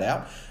figure that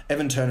out.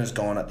 Evan Turner's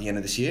gone at the end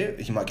of this year.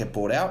 He might get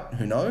bought out.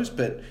 Who knows?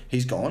 But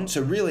he's gone.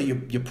 So really,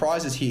 your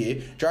prize is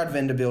here. Jared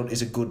Vanderbilt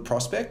is a good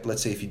prospect.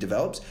 Let's see if he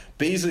develops.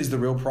 Beasley's the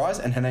real prize.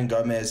 And Hernan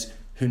Gomez...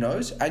 Who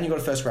knows? And you got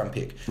a first-round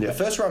pick. Yeah. The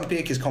first-round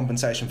pick is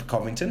compensation for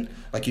Covington.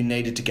 You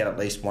needed to get at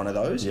least one of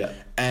those. Yeah.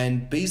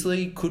 And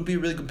Beasley could be a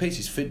really good piece.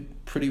 He's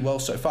fit pretty well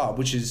so far,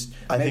 which is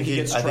maybe he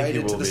gets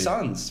traded to the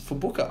Suns for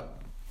Booker.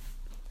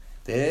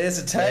 There's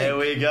a take. There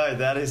we go.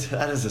 That is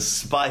a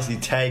spicy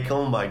take.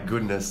 Oh my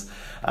goodness.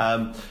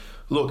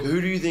 Look, who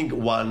do you think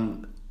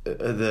won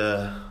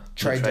the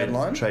trade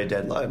deadline? Trade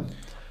deadline.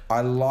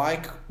 I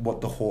like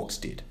what the Hawks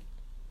did.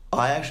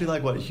 I actually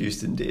like what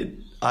Houston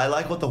did. I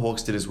like what the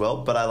Hawks did as well,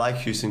 but I like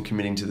Houston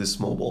committing to this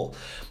small ball.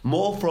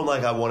 More from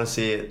I want to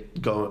see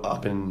it go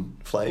up in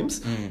flames,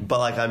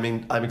 but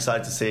I'm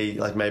excited to see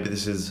maybe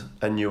this is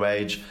a new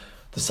age.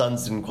 The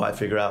Suns didn't quite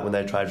figure out when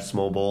they tried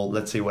small ball.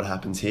 Let's see what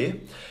happens here.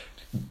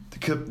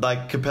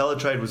 Capella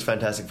trade was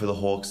fantastic for the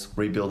Hawks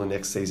rebuilding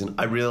next season.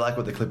 I really like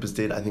what the Clippers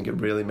did. I think it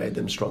really made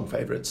them strong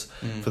favourites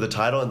for the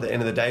title. At the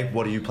end of the day,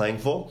 what are you playing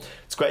for?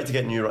 It's great to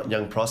get new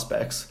young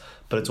prospects,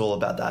 but it's all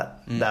about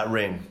that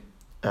ring.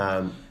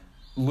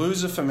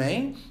 Loser for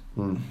me?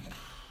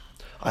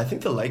 I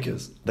think the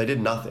Lakers. They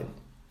did nothing.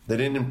 They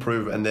didn't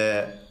improve, and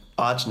their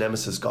arch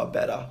nemesis got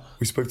better.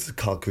 We spoke to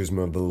Kyle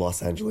Kuzma of the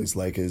Los Angeles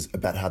Lakers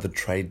about how the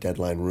trade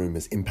deadline room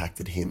has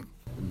impacted him.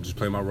 just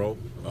play my role,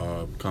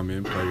 come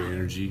in, play with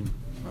energy,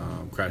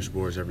 crash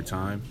boards every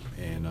time,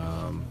 and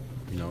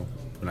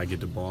when I get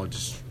the ball,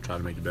 just try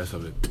to make the best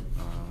of it.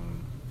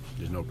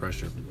 There's no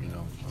pressure,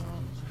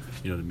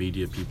 the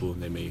media people,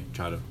 they may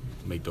try to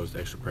make those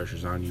extra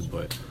pressures on you,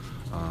 but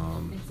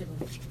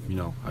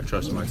I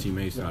trust in my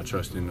teammates and I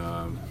trust in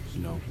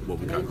what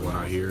we got going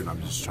on here, and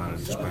I'm just trying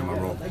to just play my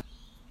role.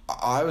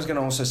 I was going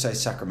to also say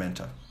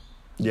Sacramento.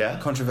 Yeah.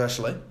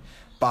 Controversially.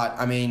 But,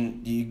 I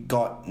mean, you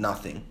got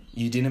nothing.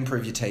 You didn't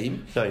improve your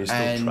team. No, you're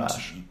still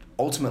trash.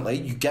 Ultimately,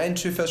 you gained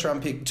two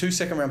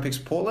second-round picks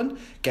for Portland,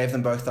 gave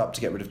them both up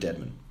to get rid of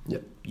Dedmon.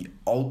 Yep.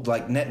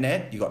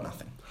 Net, you got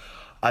nothing.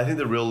 I think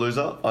the real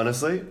loser,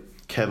 honestly,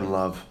 Kevin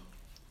Love.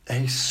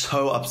 He's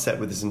so upset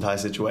with this entire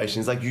situation.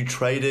 He's like, you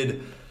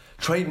trade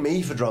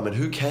me for Drummond.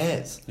 Who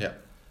cares? Yeah.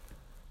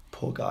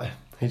 Poor guy.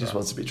 He just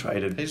wants to be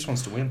traded. He just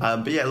wants to win.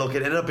 But yeah, look,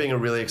 it ended up being a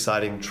really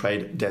exciting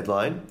trade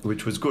deadline,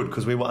 which was good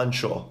because we were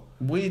unsure.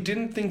 We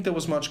didn't think there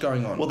was much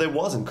going on. Well, there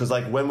wasn't, because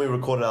when we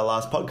recorded our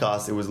last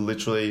podcast, it was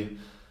literally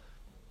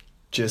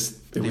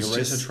just... the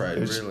Ariza trade,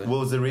 really. Well, it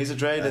was the Ariza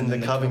trade and the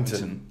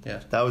Covington.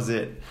 Yeah. That was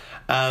it.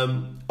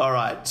 All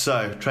right,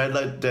 so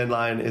trade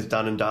deadline is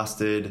done and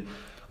dusted.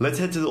 Let's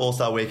head to the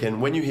All-Star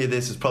Weekend. When you hear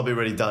this, it's probably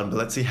already done, but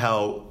let's see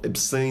how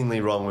obscenely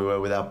wrong we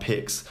were with our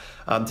picks.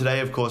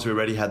 Today, of course, we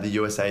already had the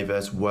USA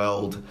versus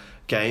World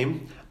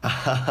game.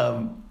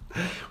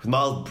 With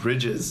Miles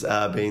Bridges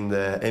being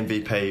the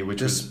MVP,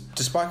 which was...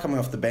 Despite coming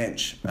off the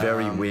bench.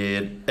 Very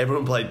weird.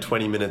 Everyone played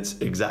 20 minutes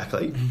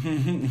exactly.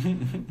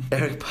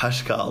 Eric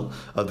Paschal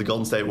of the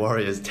Golden State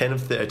Warriors, 10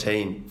 of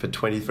 13 for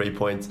 23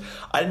 points.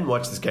 I didn't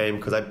watch this game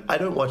because I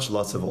don't watch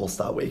lots of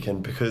All-Star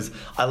Weekend because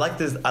I like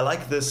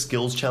the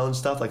skills challenge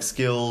stuff, like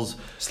skills...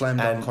 Slam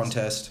dunk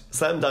contest.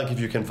 Slam dunk if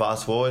you can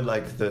fast forward,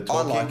 like the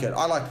talking. I like it.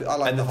 I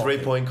like and the whole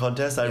 3-point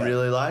contest I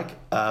really like.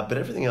 But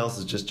everything else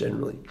is just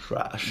generally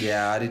trash.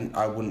 Yeah,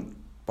 I wouldn't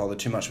bother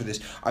too much with this.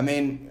 I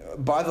mean,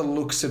 by the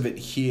looks of it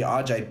here,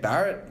 RJ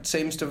Barrett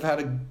seems to have had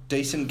a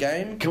decent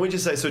game. Can we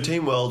just say, so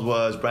Team World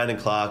was Brandon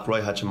Clark,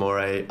 Roy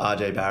Hachimura,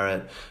 RJ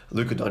Barrett,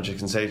 Luka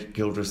Doncic and Shai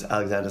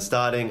Gilgeous-Alexander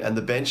starting, and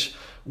the bench,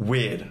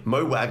 weird.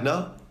 Mo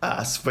Wagner,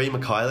 Svi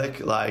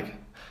Mikhailiuk,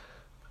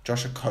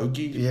 Josh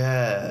Okogie.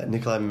 Yeah,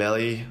 Nikolai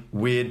Melli,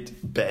 weird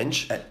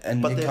bench.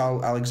 And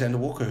Nickeil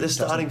Alexander-Walker. The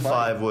starting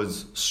five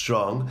was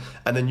strong.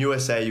 And then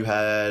USA, you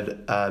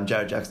had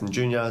Jarrett Jackson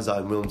Jr.,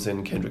 Zion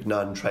Williamson, Kendrick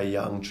Nunn, Trae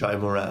Young, Jai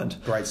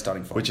Morant. Great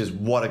starting five. Which is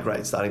what a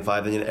great starting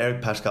five. Then you had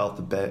Eric Paschal off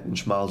the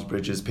bench, Miles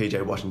Bridges,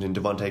 PJ Washington,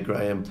 Devontae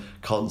Graham,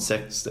 Colin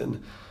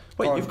Sexton.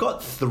 Wait, you've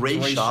got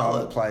three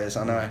Charlotte players,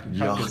 I know.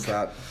 How good's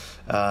that?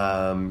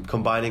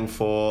 Combining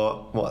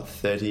for,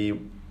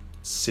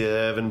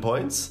 37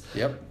 points.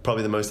 Yep.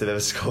 Probably the most they've ever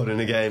scored in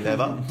a game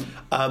ever.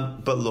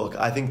 But look,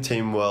 I think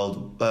Team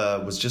World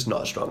was just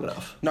not strong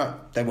enough. No,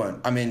 they weren't.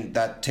 I mean,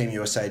 that Team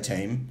USA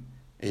team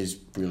is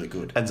really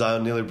good. And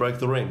Zion nearly broke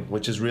the ring,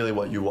 which is really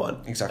what you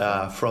want.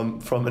 Exactly.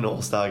 From an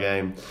All-Star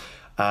game.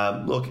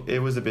 Look, it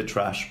was a bit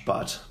trash,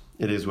 but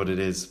it is what it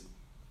is.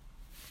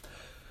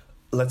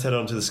 Let's head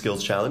on to the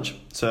skills challenge.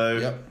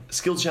 So,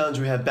 skills challenge,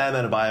 we have Bam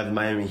Adebayo of the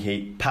Miami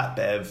Heat, Pat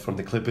Bev from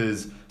the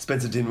Clippers,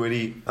 Spencer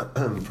Dinwiddie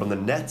from the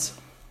Nets,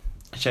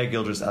 Shai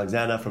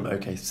Gilgeous-Alexander from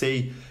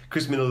OKC,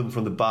 Chris Middleton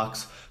from the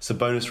Bucks,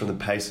 Sabonis from the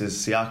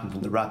Pacers, Siakam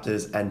from the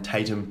Raptors, and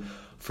Tatum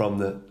from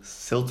the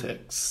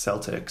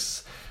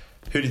Celtics.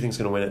 Who do you think is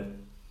going to win it?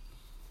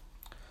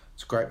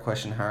 It's a great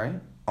question, Harry.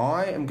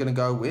 I am going to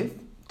go with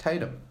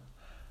Tatum.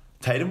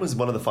 Tatum was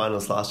one of the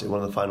finalists last year,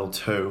 one of the final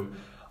two.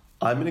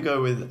 I'm going to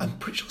go with... I'm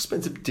pretty sure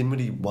Spencer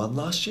Dinwiddie won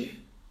last year.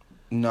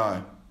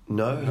 No.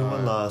 No? Who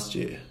won last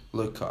year?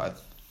 Luka, I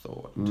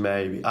thought.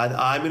 Maybe.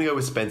 I'm going to go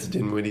with Spencer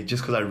Dinwiddie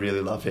just because I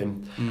really love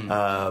him. You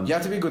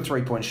have to be a good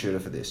three-point shooter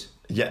for this.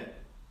 Yeah.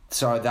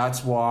 So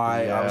that's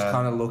why I was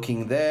kind of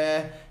looking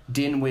there.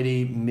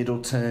 Dinwiddie,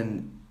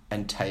 Middleton,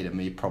 and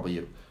Tatum are probably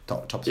your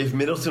top. If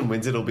Middleton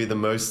wins, it'll be the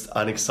most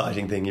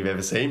unexciting thing you've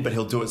ever seen, but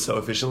he'll do it so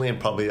efficiently and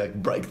probably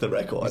break the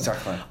record.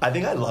 Exactly. I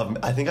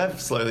think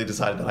I've slowly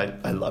decided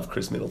that I love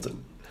Chris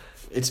Middleton.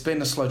 It's been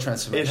a slow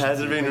transformation. It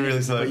hasn't been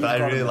really slow, but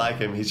I really like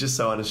him. He's just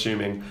so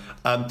unassuming.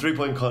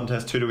 3-point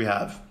contest, who do we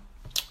have?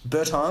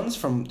 Bertans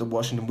from the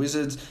Washington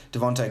Wizards,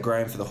 Devontae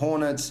Graham for the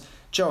Hornets,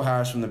 Joe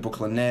Harris from the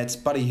Brooklyn Nets,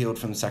 Buddy Hield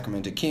from the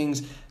Sacramento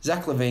Kings,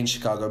 Zach LaVine,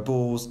 Chicago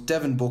Bulls,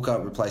 Devin Booker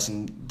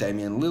replacing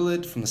Damian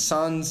Lillard from the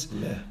Suns,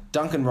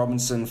 Duncan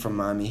Robinson from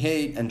Miami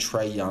Heat, and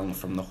Trae Young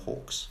from the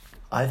Hawks.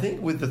 I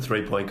think with the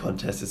 3-point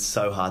contest, it's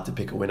so hard to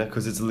pick a winner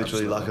because it's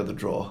literally luck of the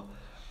draw.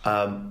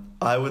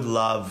 I would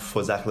love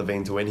for Zach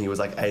LaVine to win. He was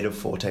 8 of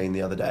 14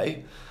 the other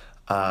day.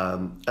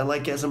 And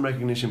get some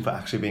recognition for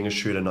actually being a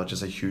shooter, not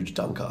just a huge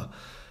dunker.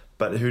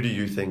 But who do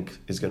you think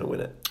is going to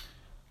win it?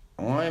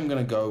 I'm going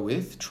to go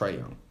with Trae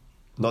Young.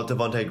 Not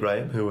Devontae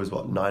Graham, who was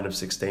 9 of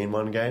 16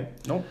 one game?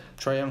 Nope,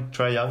 Trae Young.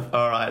 Trae Young.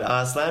 All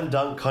right, slam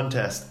dunk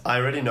contest. I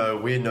already know,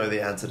 we know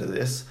the answer to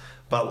this,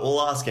 but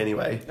we'll ask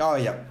anyway. Oh,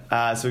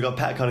 yeah. So we got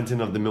Pat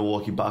Connaughton of the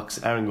Milwaukee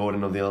Bucks, Aaron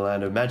Gordon of the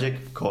Orlando Magic,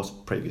 of course,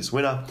 previous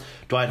winner,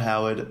 Dwight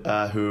Howard,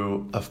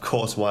 who, of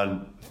course,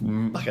 won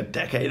like a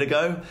decade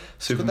ago. that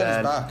he's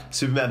Superman back.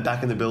 Superman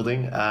back in the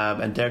building,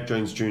 and Derek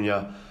Jones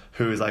Jr.,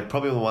 who is like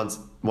probably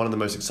one of the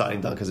most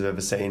exciting dunkers I've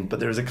ever seen. But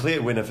there is a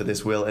clear winner for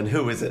this, Will, and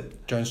who is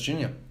it? Jones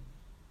Jr.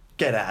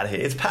 Get out of here.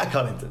 It's Pat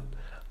Connaughton,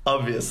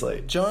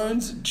 obviously.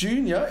 Jones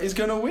Jr. is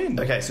going to win.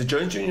 Okay, so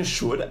Jones Jr.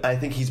 should. I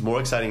think he's more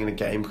exciting in a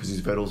game because his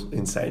vertical's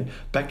insane.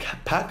 But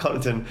Pat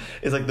Connaughton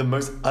is like the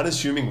most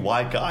unassuming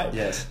white guy.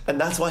 Yes. And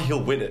that's why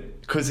he'll win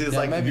it. Because he's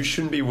like, maybe. you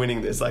shouldn't be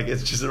winning this. Like,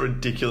 it's just a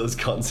ridiculous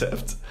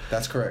concept.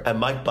 That's correct. And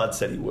Mike Budd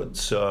said he would,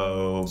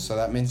 so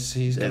that means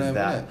he's going to there's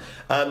win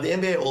that. it. The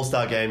NBA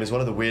All-Star Game is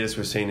one of the weirdest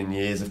we've seen in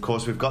years. Of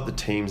course, we've got the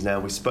teams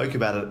now. We spoke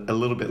about it a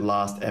little bit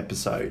last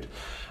episode.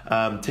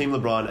 Team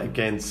LeBron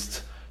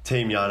against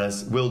Team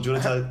Giannis. Will, do you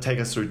want to take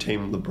us through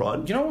Team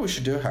LeBron? You know what we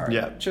should do, Harry?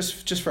 Yeah.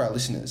 Just for our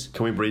listeners.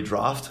 Can we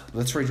redraft?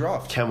 Let's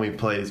redraft. Can we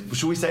please?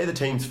 Should we say the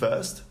teams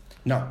first?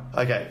 No.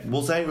 Okay,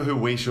 we'll say who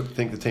we should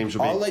think the team should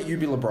be. I'll let you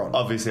be LeBron.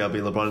 Obviously, I'll be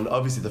LeBron, and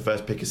obviously the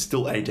first pick is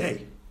still AD.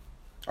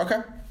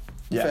 Okay.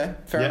 Yeah.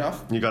 Fair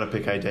enough. You got to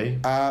pick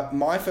AD.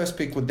 My first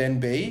pick would then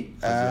be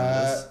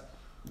Giannis.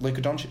 Luka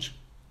Doncic.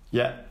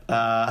 Yeah.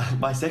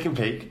 My second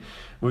pick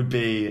would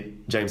be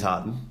James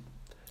Harden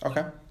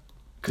Okay.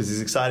 because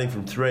he's exciting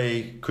from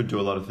three, could do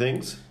a lot of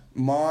things.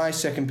 My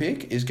second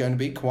pick is going to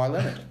be Kawhi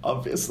Leonard.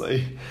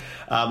 Obviously.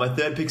 My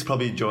third pick's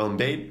probably Joel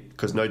Embiid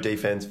because no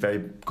defense, very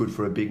good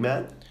for a big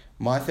man.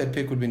 My third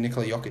pick would be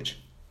Nikola Jokic.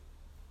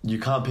 You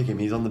can't pick him.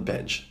 He's on the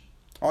bench.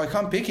 Oh, I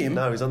can't pick him?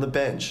 No, he's on the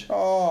bench.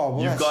 Oh,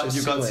 well, You've got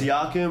silly.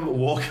 Siakam,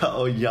 Walker,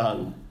 or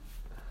Young.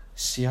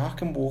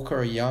 Siakam, Walker,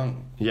 or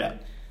Young? Yeah.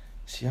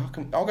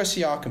 Siakam. I'll go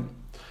Siakam.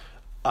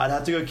 I'd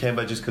have to go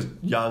Kemba just because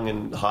Young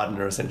and Harden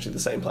are essentially the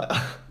same player.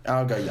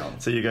 I'll go Young.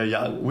 So you go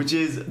Young, which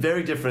is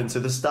very different. So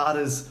the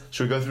starters,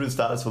 should we go through the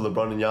starters for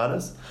LeBron and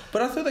Giannis?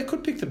 But I thought they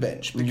could pick the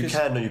bench. You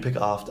can, no, you pick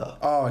after.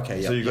 Oh,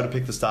 okay, yeah. So you've got to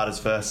pick the starters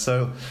first.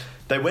 So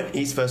they went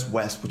East versus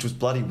West, which was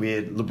bloody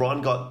weird.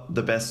 LeBron got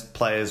the best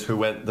players who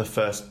went the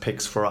first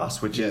picks for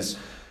us, which is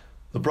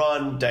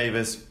LeBron,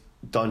 Davis,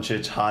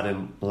 Doncic,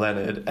 Harden,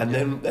 Leonard. And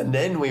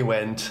then we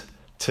went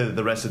to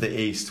the rest of the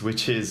East,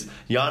 which is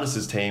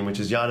Giannis's team, which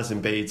is Giannis,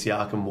 Embiid,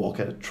 Siakam,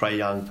 Walker, Trae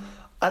Young.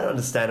 I don't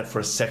understand it for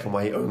a second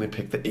why he only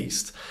picked the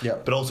East. Yeah.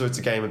 But also it's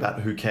a game about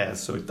who cares,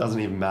 so it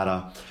doesn't even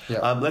matter.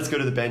 Yeah. Let's go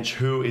to the bench.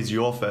 Who is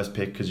your first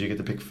pick? Because you get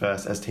to pick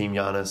first as Team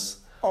Giannis.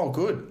 Oh,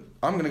 good.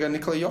 I'm going to go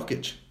Nikola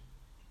Jokic.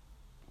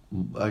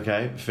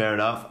 Okay, fair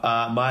enough.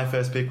 My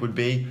first pick would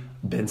be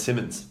Ben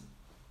Simmons.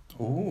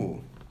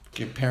 Ooh.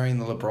 You're pairing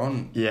the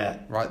LeBron Yeah.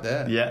 right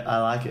there. Yeah, I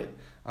like it.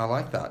 I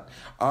like that.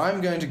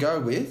 I'm going to go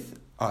with...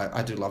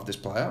 I do love this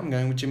player. I'm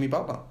going with Jimmy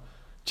Butler.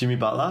 Jimmy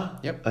Butler?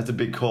 Yep. That's a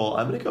big call.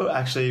 I'm going to go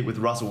actually with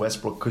Russell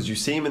Westbrook because you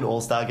see him in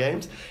All-Star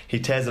games. He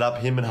tears it up,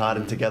 him and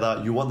Harden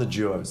together. You want the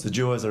duos. The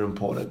duos are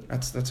important.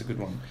 That's a good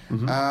one.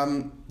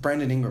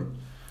 Brandon Ingram.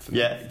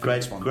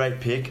 Great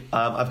pick.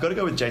 I've got to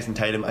go with Jason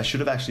Tatum. I should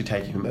have actually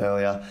taken him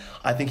earlier.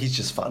 I think he's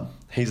just fun.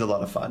 He's a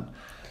lot of fun.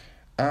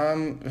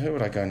 Who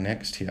would I go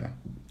next here?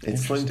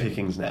 It's slim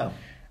pickings now.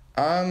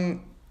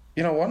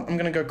 You know what? I'm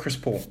going to go Chris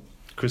Paul.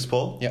 Chris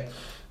Paul? Yeah.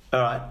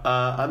 All right.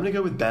 I'm going to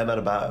go with Bam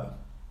Adebayo.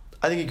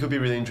 I think he could be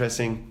really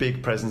interesting.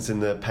 Big presence in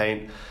the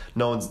paint.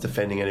 No one's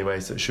defending anyway,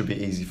 so it should be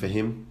easy for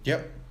him.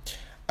 Yep.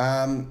 Who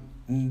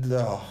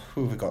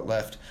have we got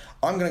left?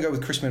 I'm going to go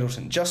with Chris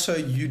Middleton, just so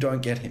you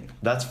don't get him.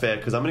 That's fair,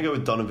 because I'm going to go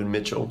with Donovan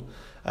Mitchell,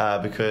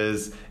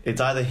 because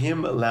it's either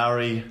him,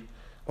 Lowry,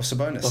 Or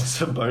Sabonis.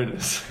 or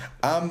Sabonis.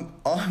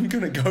 I'm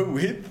going to go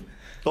with...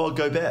 Or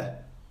Gobert.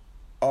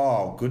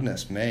 Oh,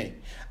 goodness me.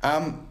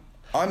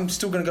 I'm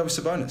still going to go with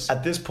Sabonis.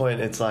 At this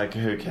point, it's like,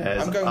 who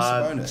cares? I'm going with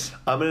Sabonis.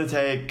 I'm going to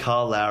take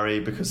Kyle Lowry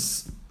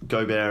because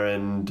Gobert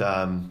and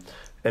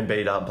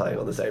Embiid aren't playing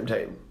on the same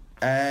team.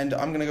 And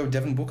I'm going to go with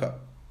Devin Booker.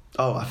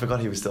 Oh, I forgot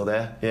he was still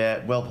there.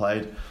 Yeah, well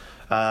played.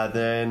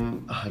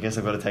 Then I guess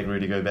I've got to take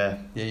Rudy Gobert.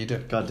 Yeah, you do.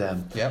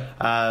 Goddamn. Yep.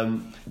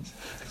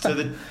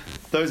 So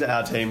those are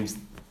our teams.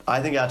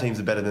 I think our teams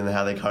are better than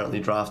how they currently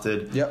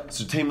drafted. Yep.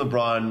 So Team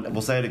LeBron,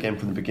 we'll say it again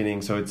from the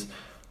beginning. So it's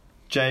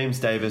James,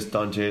 Davis,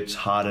 Doncic,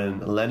 Harden,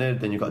 Leonard.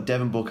 Then you've got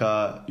Devin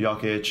Booker,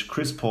 Jokic,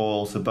 Chris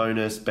Paul,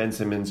 Sabonis, Ben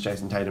Simmons,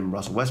 Jason Tatum,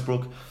 Russell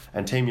Westbrook.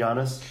 And Team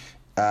Giannis.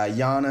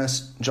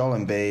 Giannis, Joel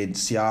Embiid,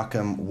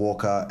 Siakam,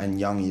 Walker, and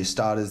Young are your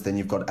starters. Then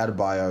you've got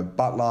Adebayo,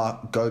 Butler,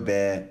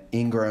 Gobert,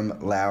 Ingram,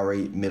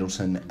 Lowry,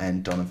 Middleton,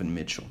 and Donovan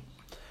Mitchell.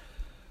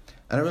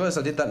 And I realised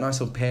I did that nice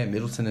little pair,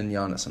 Middleton and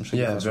Giannis. I'm sure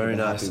you guys very will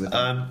be nice. happy with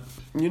that.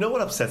 You know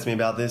what upsets me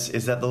about this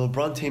is that the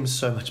LeBron team is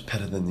so much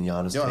better than the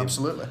Giannis Yeah, team.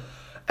 absolutely.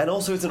 And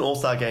also, it's an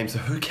All-Star game, so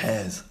who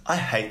cares? I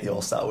hate the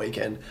All-Star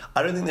weekend.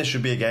 I don't think there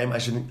should be a game. I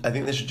think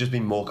there should just be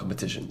more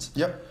competitions.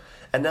 Yep.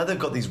 And now they've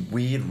got these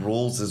weird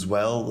rules as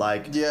well,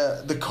 like...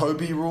 Yeah, the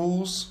Kobe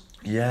rules.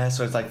 Yeah,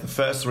 so it's like the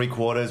first three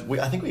quarters.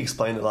 I think we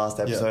explained it last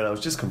episode. Yeah. I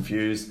was just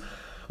confused.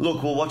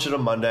 Look, we'll watch it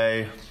on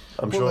Monday.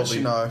 I'm sure We'll it'll let be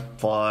you know.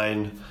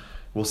 fine.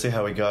 We'll see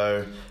how we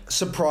go.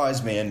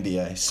 Surprise me,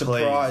 NBA. Please,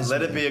 Surprise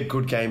let me. it be a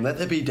good game. Let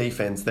there be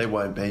defense. There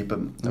won't be,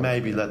 but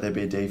maybe let there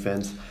be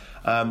defense.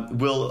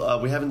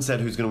 We haven't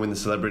said who's going to win the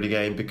celebrity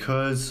game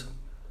because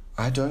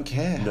I don't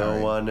care. No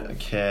Harry. one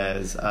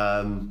cares.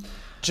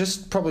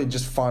 Just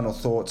final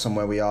thoughts on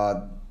where we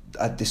are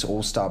at this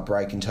All-Star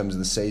break in terms of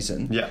the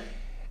season. Yeah.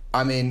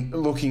 I mean,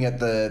 looking at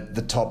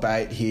the top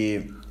 8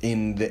 here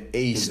in the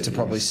East to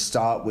probably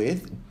start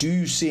with, do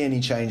you see any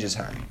changes,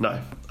 Harry? No,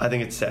 I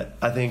think it's set.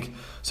 I think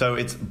so.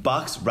 It's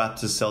Bucks,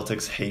 Raptors,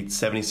 Celtics, Heat,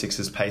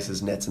 76ers,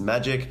 Pacers, Nets, and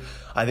Magic.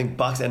 I think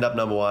Bucks end up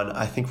number 1.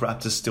 I think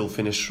Raptors still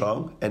finish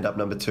strong, end up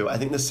number 2. I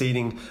think the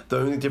seeding, the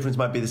only difference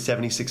might be the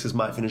 76ers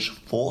might finish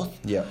 4th.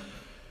 Yeah.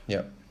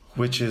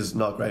 Which is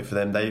not great for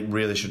them. They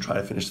really should try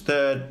to finish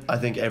 3rd. I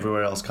think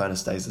everywhere else kind of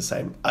stays the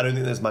same. I don't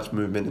think there's much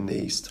movement in the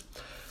East.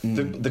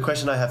 The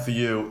question I have for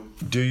you,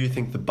 do you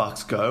think the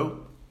Bucks go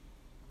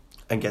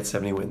and get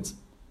 70 wins?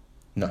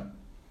 No.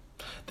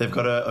 They've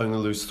got to only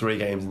lose 3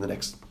 games in the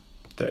next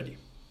 30.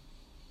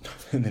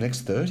 In the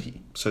next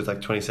 30? So it's like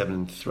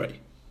 27-3.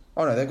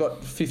 Oh, no, they've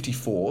got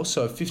 54.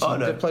 So 50. Oh,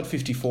 no. They've played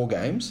 54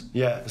 games.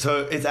 Yeah,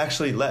 so it's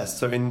actually less.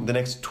 So in the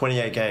next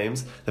 28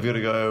 games, they've got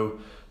to go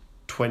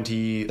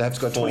 20. They have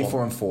to go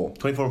 24 and 4.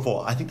 24 and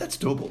 4. I think that's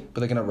doable. But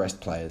they're going to rest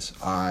players.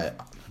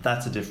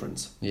 That's a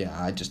difference. Yeah,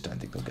 I just don't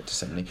think they'll get to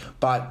 70.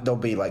 But they'll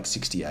be like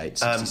 68,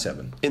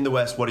 67. In the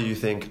West, what do you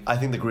think? I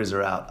think the Grizz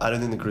are out. I don't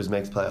think the Grizz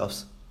makes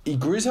playoffs.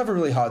 Grizz have a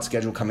really hard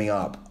schedule coming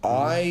up.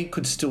 I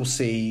could still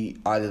see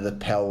either the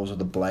Pels or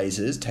the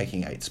Blazers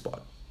taking 8th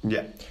spot.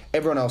 Yeah.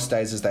 Everyone else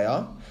stays as they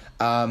are.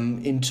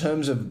 In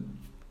terms of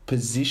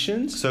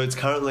positions... So it's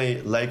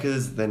currently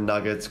Lakers, then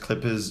Nuggets,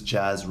 Clippers,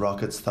 Jazz,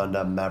 Rockets,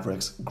 Thunder,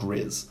 Mavericks,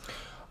 Grizz.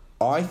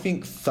 I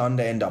think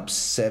Thunder end up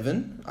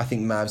 7. I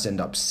think Mavs end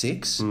up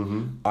 6.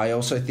 Mm-hmm. I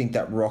also think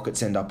that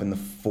Rockets end up in the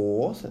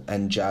 4th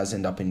and Jazz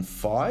end up in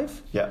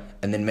 5. Yeah.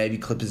 And then maybe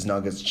Clippers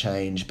Nuggets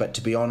change. But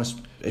to be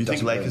honest, You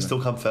think Lakers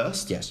still come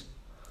first? Yes.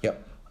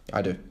 Yep.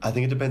 I do. I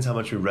think it depends how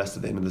much we rest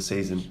at the end of the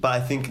season. But I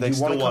think they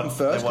still want to come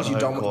first because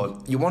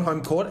you want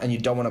home court and you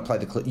don't want to play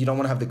you don't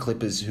want to have the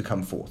Clippers who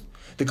come 4th.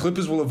 The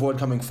Clippers will avoid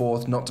coming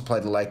 4th, not to play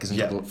the Lakers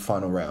until the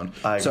final round.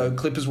 So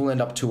Clippers will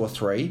end up 2 or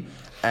 3.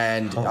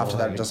 And after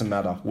that, it doesn't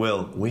matter.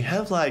 Will, we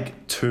have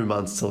like 2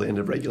 months till the end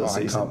of regular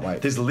season. I can't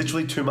wait. There's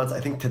literally 2 months. I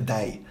think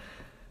today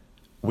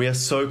we are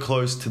so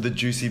close to the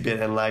juicy bit,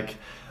 and like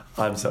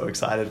I'm so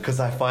excited because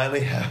I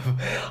finally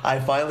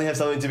have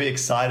something to be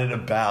excited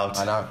about.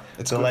 I know.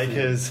 It's the good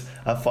Lakers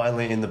are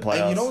finally in the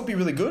playoffs. And you know what would be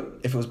really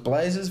good? If it was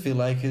Blazers v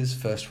Lakers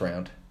first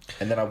round.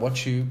 And then I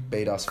watch you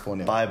beat us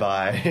 4-0.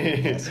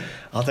 Bye.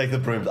 I'll take the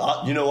broom.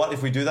 You know what?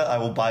 If we do that, I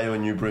will buy you a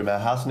new broom. Our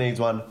house needs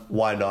one.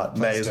 Why not?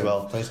 May as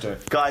well. Please do.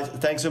 Guys,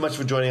 thanks so much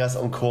for joining us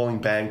on Calling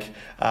Bank.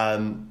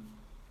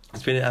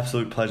 It's been an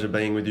absolute pleasure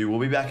being with you. We'll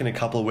be back in a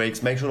couple of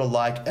weeks. Make sure to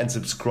like and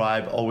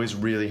subscribe. Always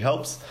really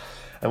helps.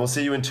 And we'll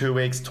see you in 2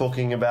 weeks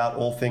talking about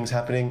all things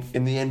happening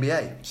in the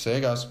NBA. See you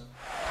guys.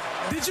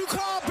 Did you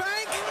call back?